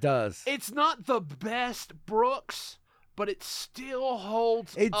 It does. It's not the best Brooks, but it still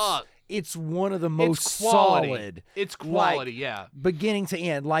holds up. It's one of the most solid. It's quality, like, yeah. Beginning to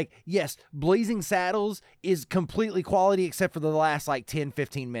end. Like, yes, Blazing Saddles is completely quality except for the last, 10,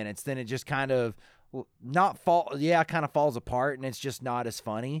 15 minutes. Then it just kind of kind of falls apart, and it's just not as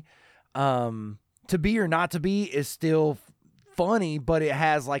funny. To Be or Not to Be is still funny, but it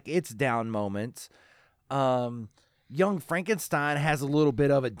has, its down moments. Young Frankenstein has a little bit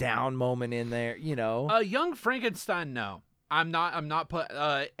of a down moment in there, you know. Young Frankenstein, no. I'm not put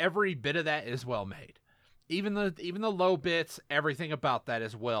every bit of that is well made. Even the low bits, everything about that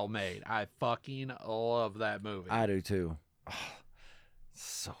is well made. I fucking love that movie. I do too. Oh,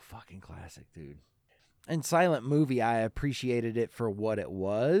 so fucking classic, dude. And Silent Movie, I appreciated it for what it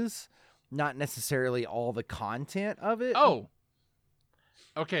was, not necessarily all the content of it. Oh.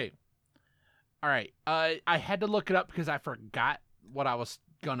 Okay. All right. I had to look it up because I forgot what I was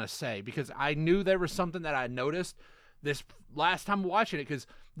gonna say, because I knew there was something that I noticed this last time watching it, because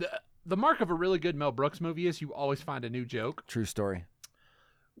the mark of a really good Mel Brooks movie is you always find a new joke. True story.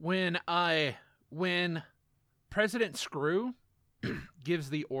 When President Screw gives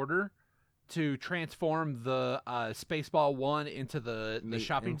the order to transform the Spaceball 1 into the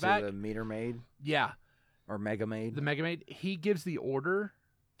shopping bag. The Meter Maid? Yeah. Or Mega Maid? The Mega Maid. He gives the order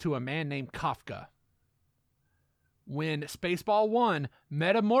to a man named Kafka. When Spaceball 1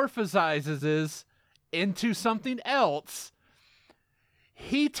 metamorphosizes into something else,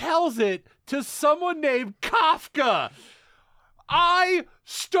 he tells it to someone named Kafka. I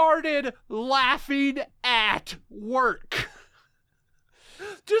started laughing at work.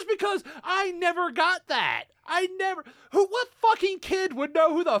 Just because I never got that. What fucking kid would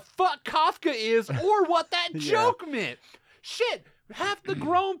know who the fuck Kafka is or what that joke meant? Shit, half the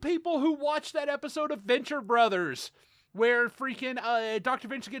grown people who watched that episode of Venture Brothers, where freaking Dr.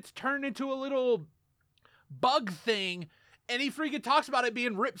 Venture gets turned into a little bug thing, and he freaking talks about it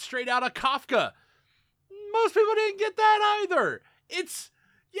being ripped straight out of Kafka. Most people didn't get that either.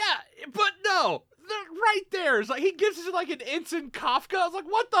 But no, right there. It's like he gives us an instant Kafka. I was like,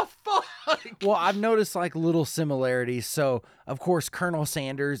 what the fuck? Well, I've noticed little similarities. So, of course, Colonel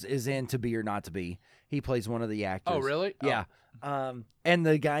Sanders is in To Be or Not to Be. He plays one of the actors. Oh, really? Yeah. Oh. And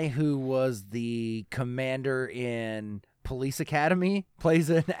the guy who was the commander in Police Academy plays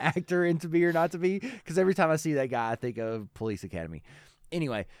an actor in To Be or Not to Be, because every time I see that guy, I think of Police Academy.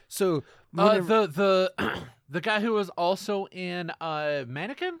 Anyway, so the guy who was also in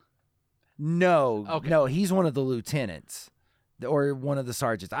Mannequin. No, okay. No, he's one of the lieutenants. or one of the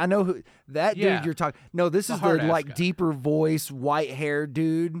sergeants. I know who that dude you're talking. No, this is the like guy. deeper voice, white hair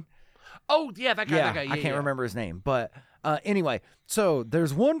dude. Oh yeah, that guy. Yeah, that guy. Yeah, I can't remember his name, but anyway. So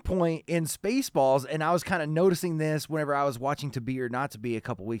there's one point in Spaceballs, and I was kind of noticing this whenever I was watching To Be or Not to Be a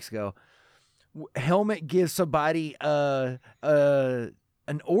couple weeks ago. Helmet gives somebody an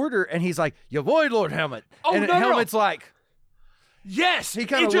order, and he's like, "You void, Lord Helmet." Oh, and no, Helmet's like, yes, he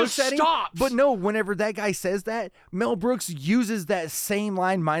kind of looks at him. stops. But no, whenever that guy says that, Mel Brooks uses that same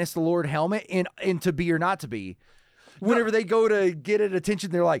line minus the Lord Helmet in To Be or Not to Be. Whenever they go to get it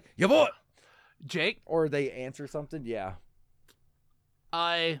attention, they're like, "You void." Jake, or they answer something. Yeah,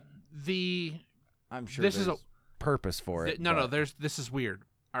 I'm sure this there's is a purpose for it. No, this is weird.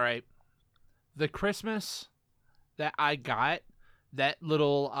 All right. The Christmas that I got, that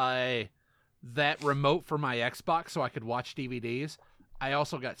little that remote for my Xbox so I could watch DVDs, I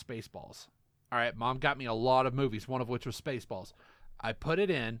also got Spaceballs. All right, Mom got me a lot of movies, one of which was Spaceballs. I put it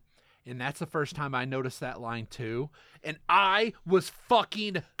in, and that's the first time I noticed that line too, and I was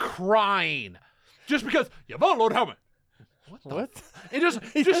fucking crying just because you have a Lord Helmet. What? It just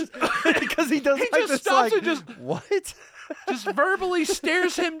because he does. He like just this, stops like, and just what? Just verbally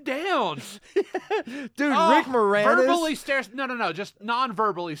stares him down. Dude, Rick Moranis. Verbally stares. No. Just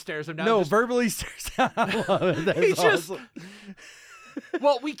non-verbally stares him down. No, just, verbally stares down. I love it. That's he awesome.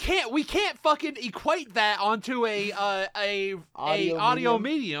 Well, we can't fucking equate that onto a audio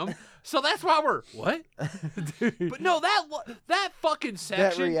medium. So that's why we're what? But no, that fucking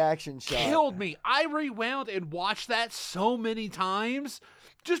section, that reaction shot killed me. I rewound and watched that so many times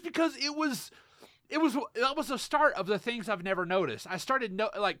just because that was the start of the things I've never noticed. I started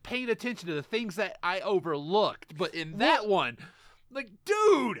paying attention to the things that I overlooked, but in that one, like,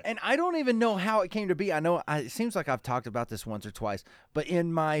 dude. And I don't even know how it came to be. I know it seems like I've talked about this once or twice, but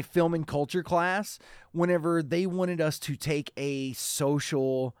in my film and culture class, whenever they wanted us to take a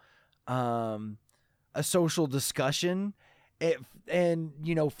social discussion and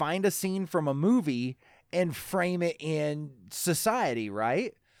find a scene from a movie and frame it in society,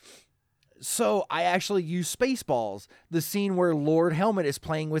 right? So I actually use Spaceballs, the scene where Lord Helmet is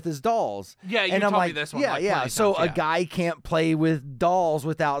playing with his dolls. Yeah, you and told I'm me like, this one. Yeah. So a guy can't play with dolls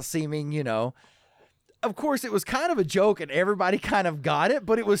without seeming, Of course, it was kind of a joke, and everybody kind of got it,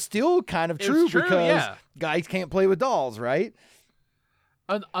 but it was still kind of true because guys can't play with dolls, right?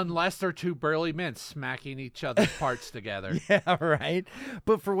 Unless they're two burly men smacking each other's parts together. Yeah, right.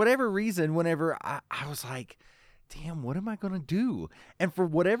 But for whatever reason, whenever I was like, damn, what am I going to do? And for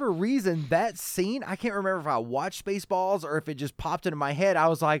whatever reason, that scene, I can't remember if I watched Spaceballs or if it just popped into my head. I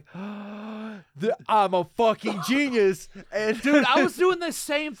was like, I'm a fucking genius. And dude, I was doing the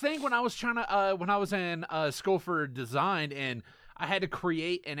same thing when I was when I was in school for design, and I had to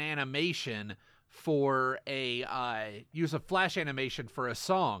create an animation for use a flash animation for a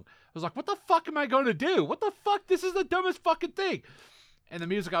song. I was like, what the fuck am I going to do? What the fuck? This is the dumbest fucking thing. And the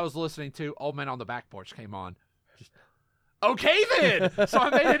music I was listening to, Old Man on the Back Porch, came on. Okay then. So I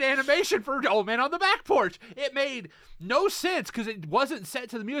made an animation for Old Man on the Back Porch. It made no sense because it wasn't set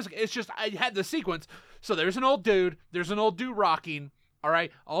to the music. It's just I had the sequence. So there's an old dude rocking. All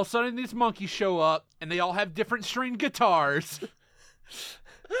right. All of a sudden these monkeys show up and they all have different string guitars.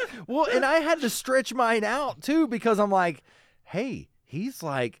 Well, and I had to stretch mine out too because I'm like, hey, he's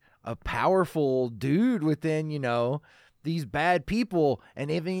like a powerful dude within, these bad people,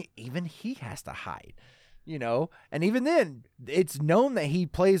 and even he has to hide. And even then, it's known that he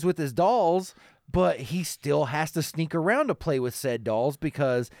plays with his dolls, but he still has to sneak around to play with said dolls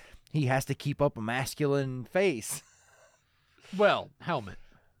because he has to keep up a masculine face. Well, Helmet.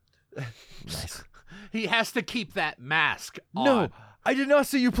 Nice. He has to keep that mask on. No, I did not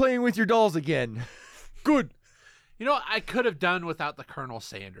see you playing with your dolls again. Good. I could have done without the Colonel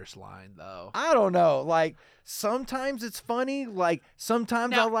Sanders line, though. I don't know. Like, sometimes it's funny. Like,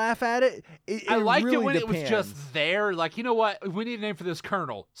 sometimes I'll laugh at it. I liked really it when depends. it was just there. Like, you know what? We need a name for this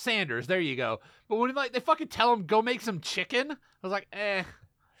Colonel. Sanders. There you go. But when they fucking tell him, go make some chicken, I was like, eh.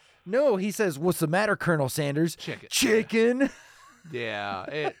 No, he says, what's the matter, Colonel Sanders? Chicken.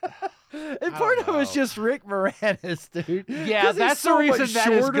 Yeah. And part of it's just Rick Moranis, dude. Yeah, that's the reason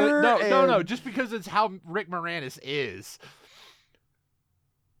that is good. No, just because it's how Rick Moranis is.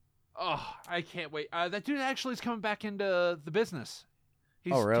 Oh, I can't wait. That dude actually is coming back into the business.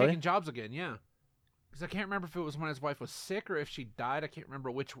 He's taking jobs again, yeah. Because I can't remember if it was when his wife was sick or if she died. I can't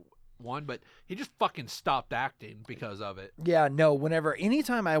remember which one, but he just fucking stopped acting because of it. Yeah, no,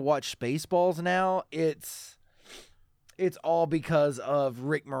 anytime I watch Spaceballs now, it's it's all because of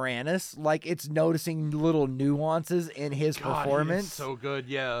Rick Moranis. Like, it's noticing little nuances in his performance. He's so good,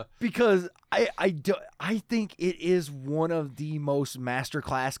 yeah. Because I think it is one of the most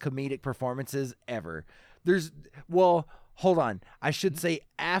masterclass comedic performances ever. Hold on. I should say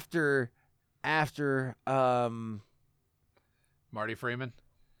after Marty Freeman?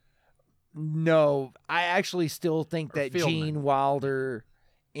 No, I actually still think that Fieldman. Gene Wilder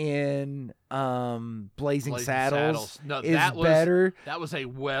in Blazing Saddles is better. That was a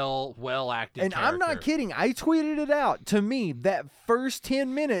well acted And character. I'm not kidding. I tweeted it out. To me, that first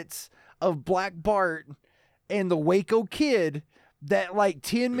 10 minutes of Black Bart and the Waco Kid, that like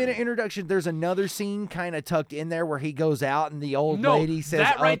 10-minute introduction, there's another scene kind of tucked in there where he goes out and the old lady says...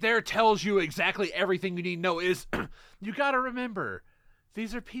 that right there tells you exactly everything you need to know is you got to remember,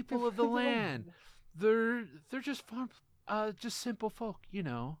 these are people of the land. They're just simple folk, you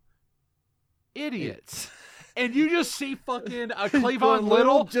know. Idiots. And you just see fucking Cleavon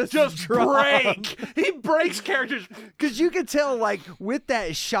Little just break. He breaks characters. Because you could tell, like, with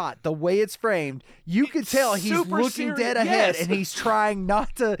that shot, the way it's framed, you could tell he's looking dead ahead and he's trying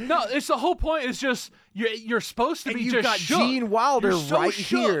not to... No, it's the whole point is just, you're supposed to be just got shook. Gene Wilder right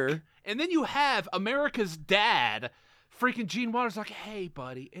shook. here. And then you have America's dad, freaking Gene Wilder's like, hey,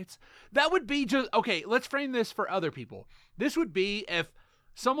 buddy, that would be just... Okay, let's frame this for other people. This would be if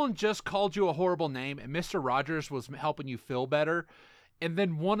someone just called you a horrible name and Mr. Rogers was helping you feel better, and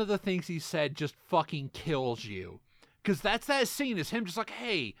then one of the things he said just fucking kills you. Because that's that scene, is him just like,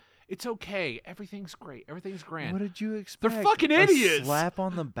 hey, it's okay. Everything's great. Everything's grand. What did you expect? They're fucking idiots. A slap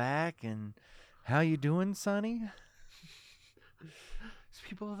on the back and how you doing, Sonny? It's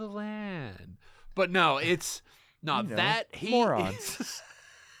people of the land. But no, it's... No, morons.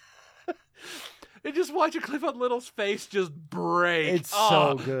 And just watching Cleavon Little's face just break. It's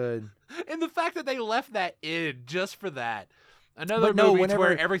so good. And the fact that they left that in just for that. Another movie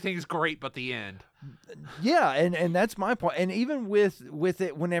where everything's great but the end. Yeah, and that's my point. And even with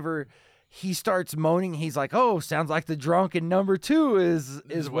it, whenever he starts moaning, he's like, "Oh, sounds like the drunk in number 2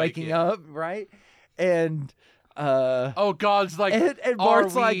 is waking up, right?" And God's like, and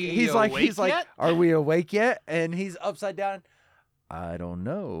Bart's like, he's like, yet? "Are we awake yet?" And he's upside down. I don't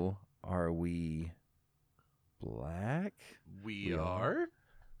know. Are we black? We are.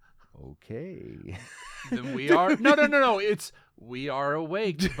 Okay. Then we are. No. It's we are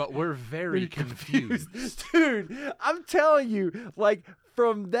awake, but we're very confused. Dude, I'm telling you, like,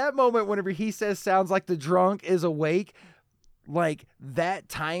 from that moment, whenever he says sounds like the drunk is awake, like that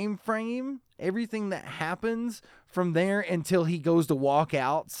time frame, everything that happens from there until he goes to walk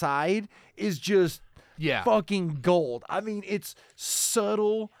outside is just fucking gold. I mean, it's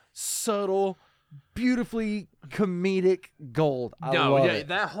subtle, beautifully comedic gold. I love it.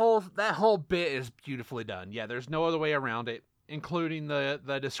 That whole bit is beautifully done. Yeah, there's no other way around it, including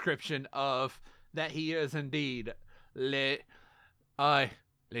the description of that he is indeed le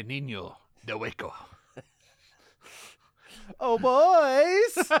niño de Waco. Oh,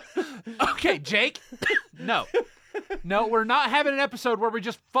 boys. Okay, Jake. No, we're not having an episode where we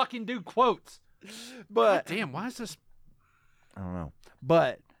just fucking do quotes. But God damn, why is this? I don't know.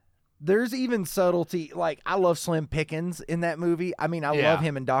 But there's even subtlety. Like, I love Slim Pickens in that movie. I mean, I love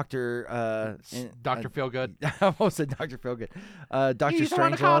him in Dr. Feelgood. I almost said Dr. Feelgood. Dr.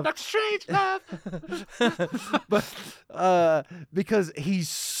 Strangelove. Dr. Strangelove. But because he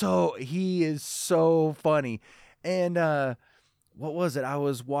is so funny. And what was it? I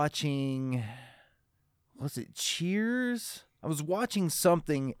was watching, was it Cheers? I was watching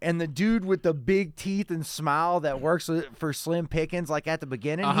something, and the dude with the big teeth and smile that works for Slim Pickens, like at the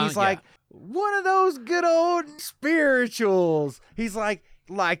beginning, he's like, one of those good old spirituals. He's like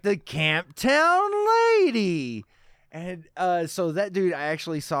the Camptown Lady. And so that dude, I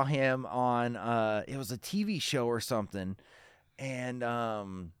actually saw him on, it was a TV show or something. And I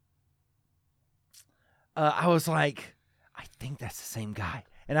was like, I think that's the same guy.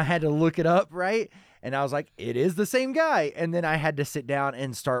 And I had to look it up, right? And I was like, it is the same guy. And then I had to sit down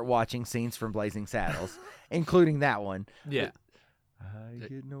and start watching scenes from Blazing Saddles, including that one. Yeah. I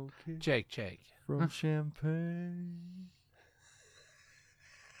get no kick Jake. from champagne.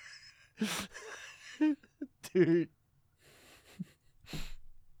 Dude.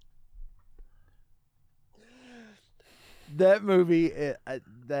 That movie,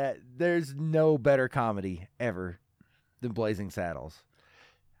 there's no better comedy ever than Blazing Saddles.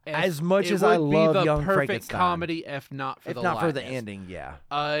 As much as I love Young Frankenstein, perfect comedy, if not for the ending, yeah.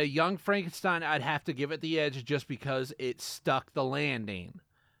 Young Frankenstein, I'd have to give it the edge just because it stuck the landing.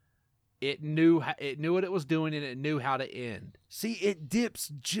 It knew what it was doing, and it knew how to end. See, it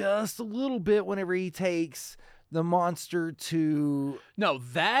dips just a little bit whenever he takes the monster to... No,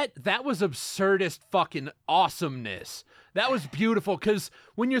 that was absurdist fucking awesomeness. That was beautiful, because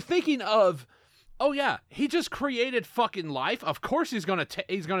when you're thinking of, oh yeah, he just created fucking life. Of course he's gonna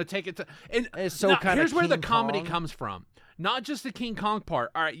take it to. And it's so now, kind here's of where the King comedy Kong. comes from. Not just the King Kong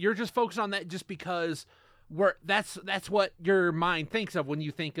part. All right, you're just focused on that just because that's what your mind thinks of when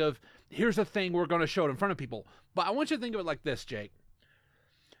you think of, here's a thing we're going to show it in front of people. But I want you to think of it like this, Jake.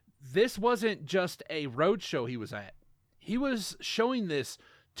 This wasn't just a road show he was at. He was showing this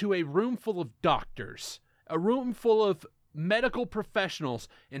to a room full of doctors, a room full of medical professionals,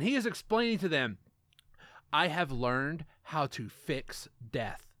 and he is explaining to them, I have learned how to fix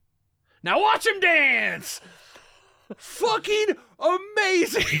death. Now watch him dance! Fucking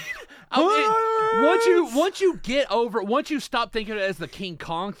amazing! Once you stop thinking of it as the King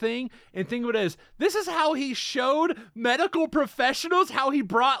Kong thing and think of it as, this is how he showed medical professionals how he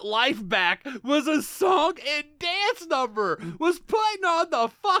brought life back, was a song and dance number, was putting on the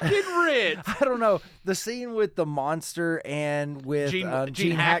fucking Ritz. I don't know. The scene with the monster and with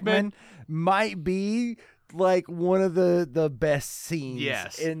Gene Hackman might be like one of the best scenes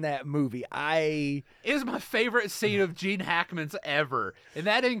Yes. in that movie. It is my favorite scene of Gene Hackman's ever, and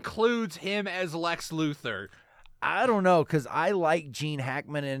that includes him as Lex Luthor. I don't know, because I like Gene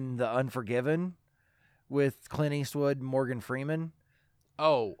Hackman in The Unforgiven with Clint Eastwood and Morgan Freeman.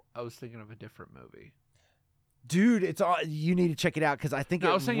 Oh, I was thinking of a different movie. Dude, it's all, you need to check it out, because I think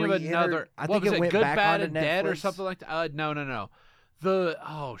I was thinking of another. I What think was it went Good, back Bad, onto and Dead or Netflix. something like that? No.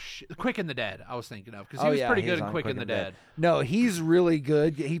 Quick and the Dead. I was thinking of, because he Oh, was yeah, pretty he's good in on Quick and the Dead. No, he's really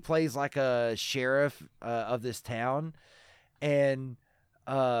good. He plays like a sheriff of this town, and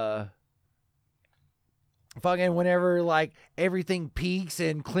fucking whenever like everything peaks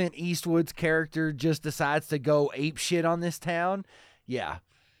and Clint Eastwood's character just decides to go ape shit on this town, yeah,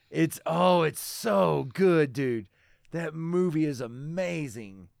 it's so good, dude. That movie is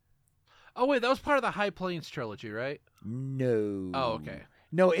amazing. Oh wait, that was part of the High Plains trilogy, right? No. Oh, okay.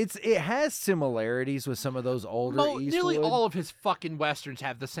 No, it has similarities with some of those older Eastwood. Nearly all of his fucking westerns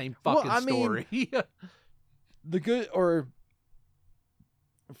have the same fucking Well, I mean, story. The good or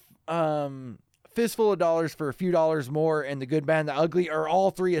Fistful of Dollars for a Few Dollars More and The Good, Bad, and the Ugly are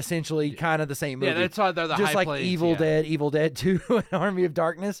all three essentially kind of the same movie. Yeah, that's why they're the Just High like Plains. Evil Dead 2, and Army of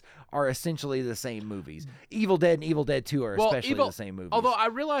Darkness are essentially the same movies. Evil Dead and Evil Dead 2 are especially the same movies. Although I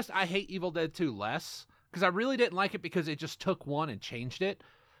realized I hate Evil Dead 2 less, because I really didn't like it because it just took one and changed it.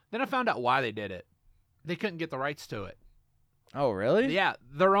 Then I found out why they did it. They couldn't get the rights to it. Oh, really? Yeah,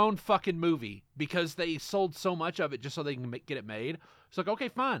 their own fucking movie, because they sold so much of it just so they can get it made. It's like, okay,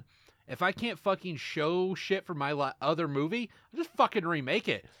 fine. If I can't fucking show shit for my other movie, I'll just fucking remake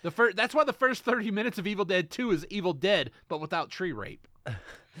it. That's why the first 30 minutes of Evil Dead 2 is Evil Dead, but without tree rape.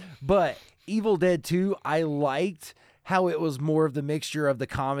 But Evil Dead 2, I liked how it was more of the mixture of the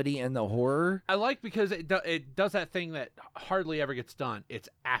comedy and the horror. I like because it does that thing that hardly ever gets done. It's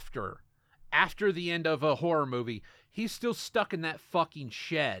after the end of a horror movie. He's still stuck in that fucking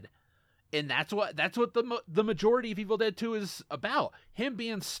shed. And that's what the majority of Evil Dead 2 is about. Him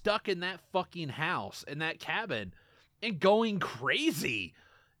being stuck in that fucking house, in that cabin, and going crazy.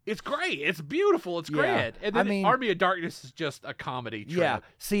 It's great. It's beautiful. It's great. And then Army of Darkness is just a comedy trip. Yeah.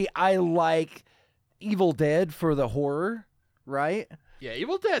 See, I like Evil Dead for the horror, right? Yeah,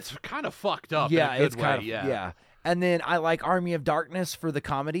 Evil Dead's kind of fucked up. Yeah, in a good it's way. kind of yeah. And then I like Army of Darkness for the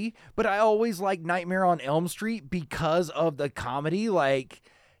comedy, but I always like Nightmare on Elm Street because of the comedy. Like,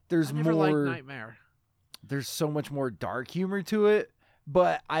 there's I never more liked Nightmare. There's so much more dark humor to it,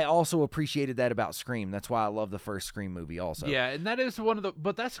 but I also appreciated that about Scream. That's why I love the first Scream movie also. Yeah, and that is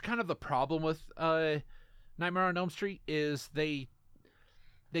but that's kind of the problem with Nightmare on Elm Street is they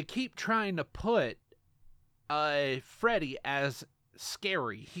keep trying to put Freddy as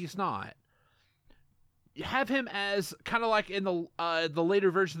scary. He's not. You have him as kind of like in the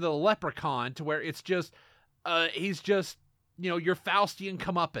later version of the Leprechaun, to where it's just he's just, your Faustian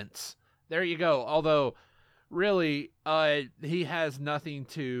comeuppance. There you go. Although really he has nothing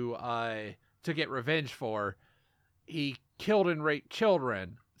to get revenge for. He killed and raped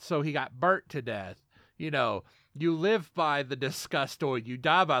children, so he got burnt to death. You live by the disgustoid, you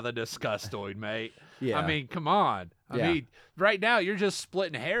die by the disgustoid, mate. Yeah. I mean, come on. I Yeah. mean, right now you're just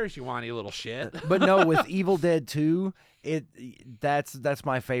splitting hairs, you whiny little shit. But no, with Evil Dead 2, that's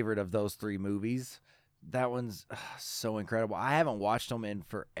my favorite of those three movies. That one's so incredible. I haven't watched them in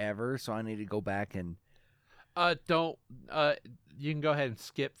forever, so I need to go back and you can go ahead and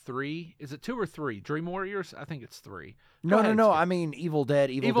skip 3. Is it 2 or 3? Dream Warriors? I think it's 3. No. I mean Evil Dead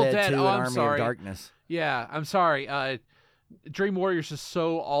 2, Dead, and I'm Army sorry. of Darkness. Yeah, I'm sorry. Dream Warriors is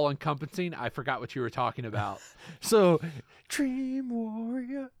so all-encompassing, I forgot what you were talking about. So, Dream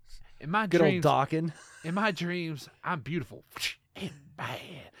Warriors. In my Good dreams, old Dawkins. in my dreams, I'm beautiful and bad.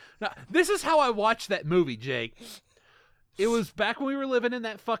 Now, this is how I watched that movie, Jake. It was back when we were living in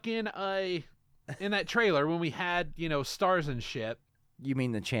that fucking in that trailer when we had, stars and shit. You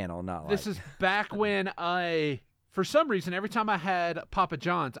mean the channel, not This is back when for some reason, every time I had Papa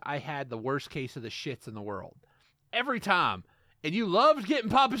John's, I had the worst case of the shits in the world. Every time. And you loved getting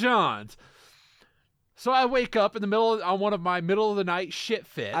Papa John's. So I wake up in the on one of my middle of the night shit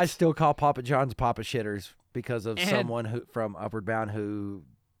fits. I still call Papa John's Papa Shitters because of someone who from Upward Bound who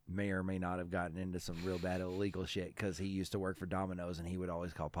may or may not have gotten into some real bad illegal shit because he used to work for Domino's and he would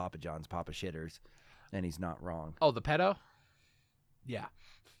always call Papa John's Papa Shitters, and he's not wrong. Oh, the pedo? Yeah.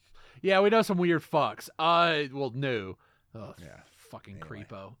 Yeah, we know some weird fucks. New. Oh, yeah. Fucking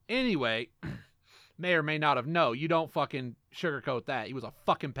creepo. Anyway, may or may not have. No, you don't fucking sugarcoat that. He was a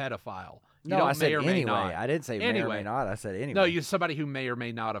fucking pedophile. No, I said anyway. I didn't say may or may not. I said anyway. No, you're somebody who may or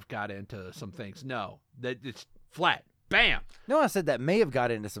may not have got into some things. No, that it's flat. Bam. No, I said that may have got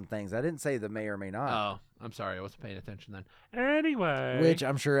into some things. I didn't say the may or may not. Oh, I'm sorry. I wasn't paying attention then. Anyway. Which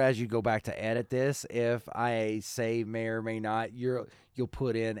I'm sure as you go back to edit this, if I say may or may not, you'll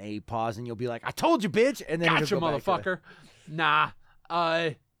put in a pause and you'll be like, I told you, bitch. And then gotcha, motherfucker. Nah.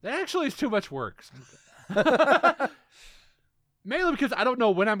 That actually is too much work. Mainly because I don't know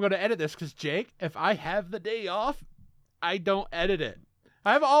when I'm going to edit this. Because, Jake, if I have the day off, I don't edit it.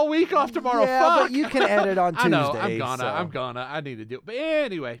 I have all week off tomorrow. Yeah, fuck. but you can edit on Tuesday. I know. I'm gonna. I need to do it. But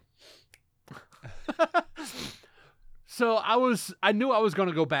anyway. So I knew I was going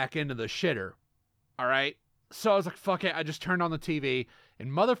to go back into the shitter. All right. So I was like, fuck it. I just turned on the TV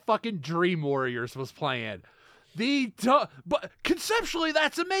and motherfucking Dream Warriors was playing. But conceptually,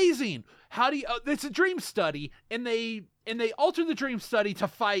 that's amazing. How do you? It's a dream study, and they alter the dream study to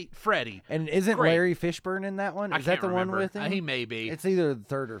fight Freddy. And isn't Larry Fishburne in that one? Is that the remember. one with him? He may be. It's either the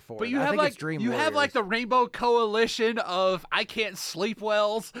third or fourth. But you have like the Rainbow Coalition of I Can't Sleep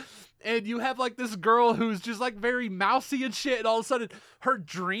Wells, and you have like this girl who's just like very mousy and shit, and all of a sudden her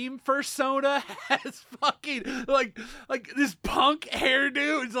dream persona has fucking like this punk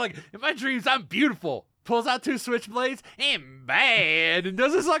hairdo. It's like, in my dreams I'm beautiful. Pulls out 2 switchblades and bad, and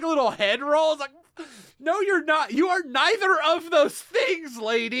does this like a little head roll. It's like, no, you're not. You are neither of those things,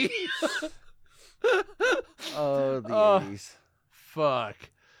 lady. Oh, the 80s. Fuck.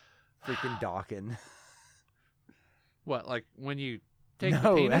 Freaking Dawkins. What, like when you take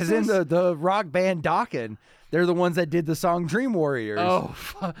No, the penises? as in the rock band Dawkins. They're the ones that did the song Dream Warriors.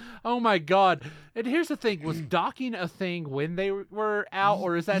 Oh my God. And here's the thing. Was docking a thing when they were out,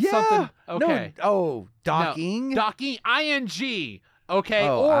 or is that something? Okay. No. Docking? No. Docking, ING. Okay.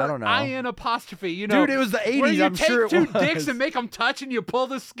 Oh, or I don't know. IN apostrophe. You Dude, it was the 80s. Where you I'm take sure it two was. dicks and make them touch and you pull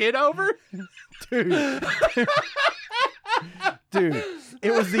the skin over? Dude. Dude,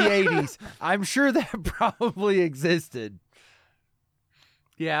 it was the 80s. I'm sure that probably existed.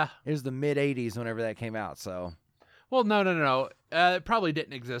 Yeah. It was the mid-80s whenever that came out, so. Well, no. It probably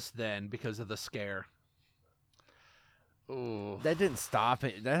didn't exist then because of the scare. Ooh. That didn't stop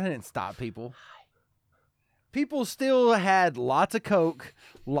it. That didn't stop people. People still had lots of coke,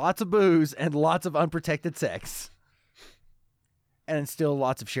 lots of booze, and lots of unprotected sex. And still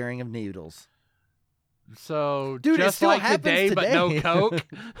lots of sharing of needles. So, dude, just it still like happens today, but no coke?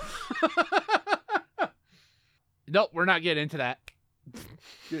 Nope, we're not getting into that.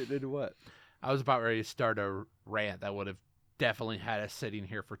 Get into what? I was about ready to start a rant that would have definitely had us sitting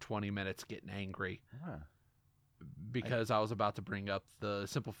here for 20 minutes getting angry. Huh. Because I was about to bring up the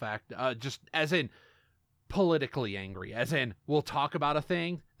simple fact, just as in politically angry, as in we'll talk about a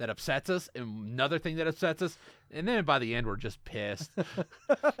thing that upsets us and another thing that upsets us, and then by the end we're just pissed.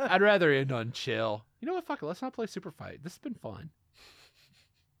 I'd rather end on chill. You know what? Fuck it. Let's not play Super Fight. This has been fun.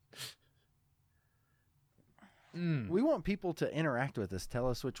 We want people to interact with us. Tell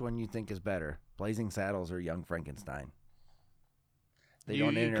us which one you think is better, Blazing Saddles or Young Frankenstein. They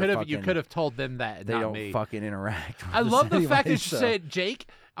you could have told them that. They not don't me. fucking interact with I us love the fact anyway, that you said, Jake,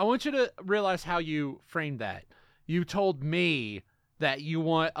 I want you to realize how you framed that. You told me that you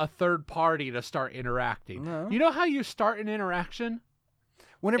want a third party to start interacting. No. You know how you start an interaction?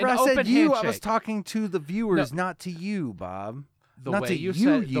 Whenever An I said open you, handshake. I was talking to the viewers, not to you, Bob. The Not way to you you,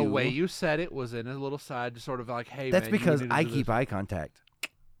 said you. The way you said it was in a little side, sort of like, "Hey, That's man, you because need to I do keep this." eye contact.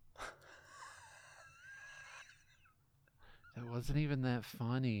 It wasn't even that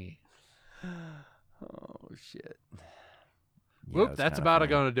funny. Oh shit! Yeah, Whoop! That's about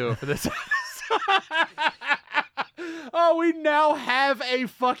going to do it for this episode. Oh, we now have a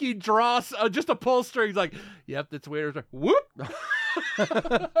fucking just a pull string. He's like, yep, that's weird. Whoop.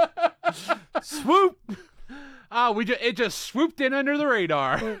 Swoop. Oh, it just swooped in under the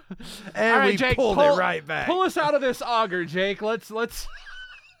radar. And all right, we Jake, pulled it right back. Pull us out of this auger, Jake. Let's.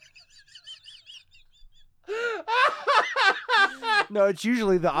 No, it's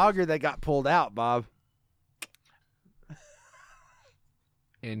usually the auger that got pulled out, Bob.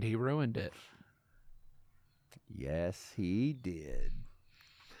 And he ruined it. Yes, he did.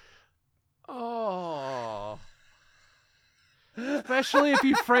 Oh. Especially if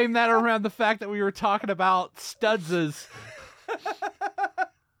you frame that around the fact that we were talking about Studses.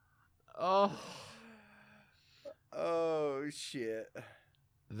 Oh. Oh, shit.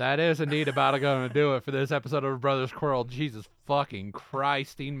 That is indeed about going to do it for this episode of Brother Squirrel. Jesus fucking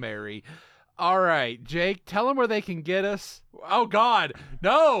Christine Mary. All right, Jake, tell them where they can get us. Oh, God.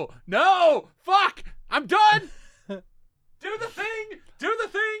 No. Fuck. I'm done. Do the thing.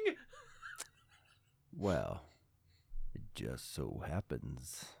 Well, it just so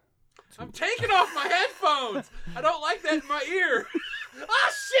happens. I'm taking off my headphones. I don't like that in my ear.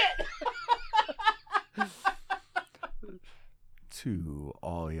 Ah, shit. To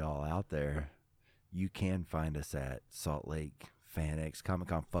all y'all out there, you can find us at Salt Lake FanX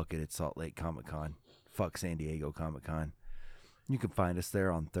Comic-Con. Fuck it, it's Salt Lake Comic-Con. Fuck San Diego Comic-Con. You can find us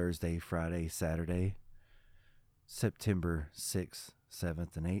there on Thursday, Friday, Saturday, September 6th,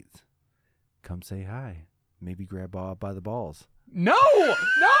 7th, and 8th. Come say hi. Maybe grab Bob by the balls. No!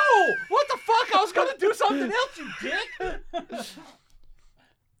 What the fuck? I was going to do something else, you dick!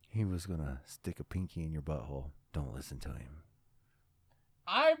 He was going to stick a pinky in your butthole. Don't listen to him.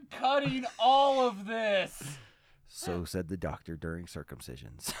 I'm cutting all of this. So said the doctor during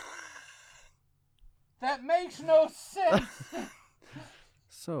circumcisions. That makes no sense.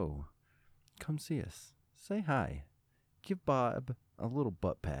 So, come see us. Say hi. Give Bob a little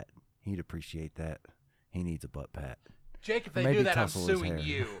butt pat. He'd appreciate that. He needs a butt pat. Jake, if they Maybe do that, I'm tussle his suing hair.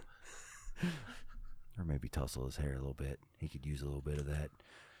 you. Or maybe tussle his hair a little bit. He could use a little bit of that.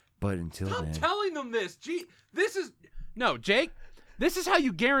 But until Stop then... telling them this. Gee, this is... No, Jake, this is how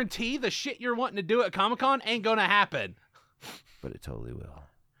you guarantee the shit you're wanting to do at Comic-Con ain't gonna happen. But it totally will.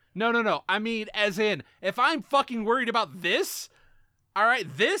 No. I mean, as in, if I'm fucking worried about this, all right,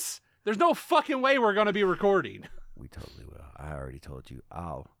 there's no fucking way we're gonna be recording. We totally will. I already told you.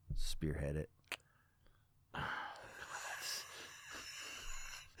 I'll spearhead it.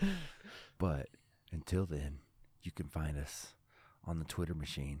 But until then, you can find us on the Twitter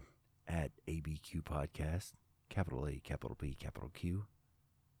machine at ABQ Podcast, capital A, capital B, capital Q,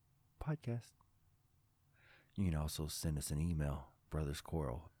 Podcast. You can also send us an email,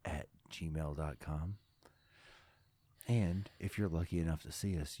 brothersquirrel@gmail.com. And if you're lucky enough to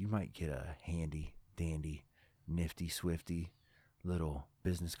see us, you might get a handy, dandy, nifty, swifty little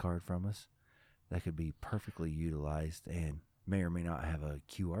business card from us that could be perfectly utilized and may or may not have a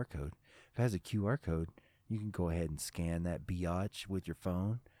QR code. If it has a QR code, you can go ahead and scan that biatch with your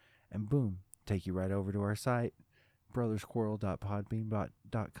phone, and boom, take you right over to our site,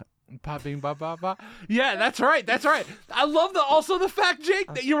 brothersquirrel.podbean.com. Yeah, that's right. I love the fact,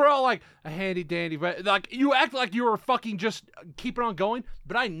 Jake, that you were all like a handy dandy, but like you act like you were fucking just keeping on going.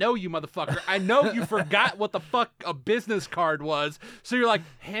 But I know you, motherfucker. I know you forgot what the fuck a business card was. So you're like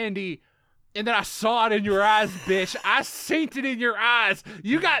handy, and then I saw it in your eyes, bitch. I seen it in your eyes.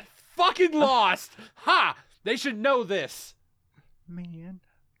 You got fucking lost. Ha! They should know this. Man.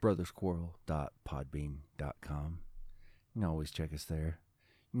 brothersquirrel.podbean.com. You can always check us there.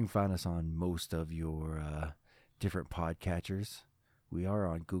 You can find us on most of your different podcatchers. We are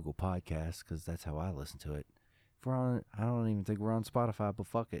on Google Podcasts because that's how I listen to it. If we're on, I don't even think we're on Spotify, but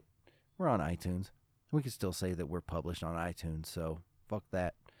fuck it. We're on iTunes. We can still say that we're published on iTunes, so fuck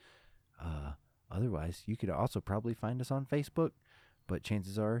that. Otherwise, you could also probably find us on Facebook, but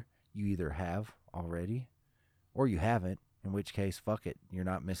chances are you either have already or you haven't, in which case, fuck it. You're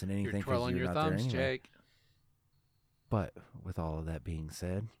not missing anything You're because twirling you're your not thumbs, there anyway. Jake. But with all of that being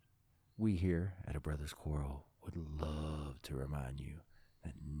said, we here at A Brother's Quarrel would love to remind you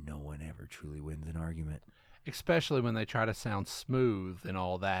that no one ever truly wins an argument. Especially when they try to sound smooth and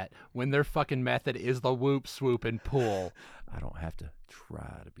all that, when their fucking method is the whoop, swoop, and pull. I don't have to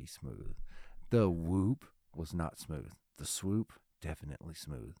try to be smooth. The whoop was not smooth. The swoop, definitely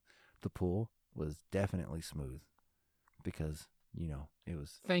smooth. The pull was definitely smooth because, you know, it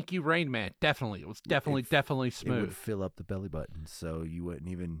was... Thank you, Rain Man. Definitely. It was definitely It smooth. would fill up the belly button, so you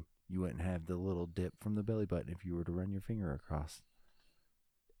wouldn't have the little dip from the belly button if you were to run your finger across.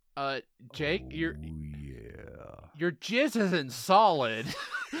 Jake, Oh, your yeah. jizz isn't solid.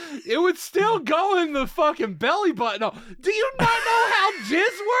 it would still go in the fucking belly button. Oh, do you not know how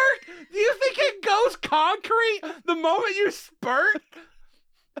jizz work? Do you think it goes concrete the moment you spurt?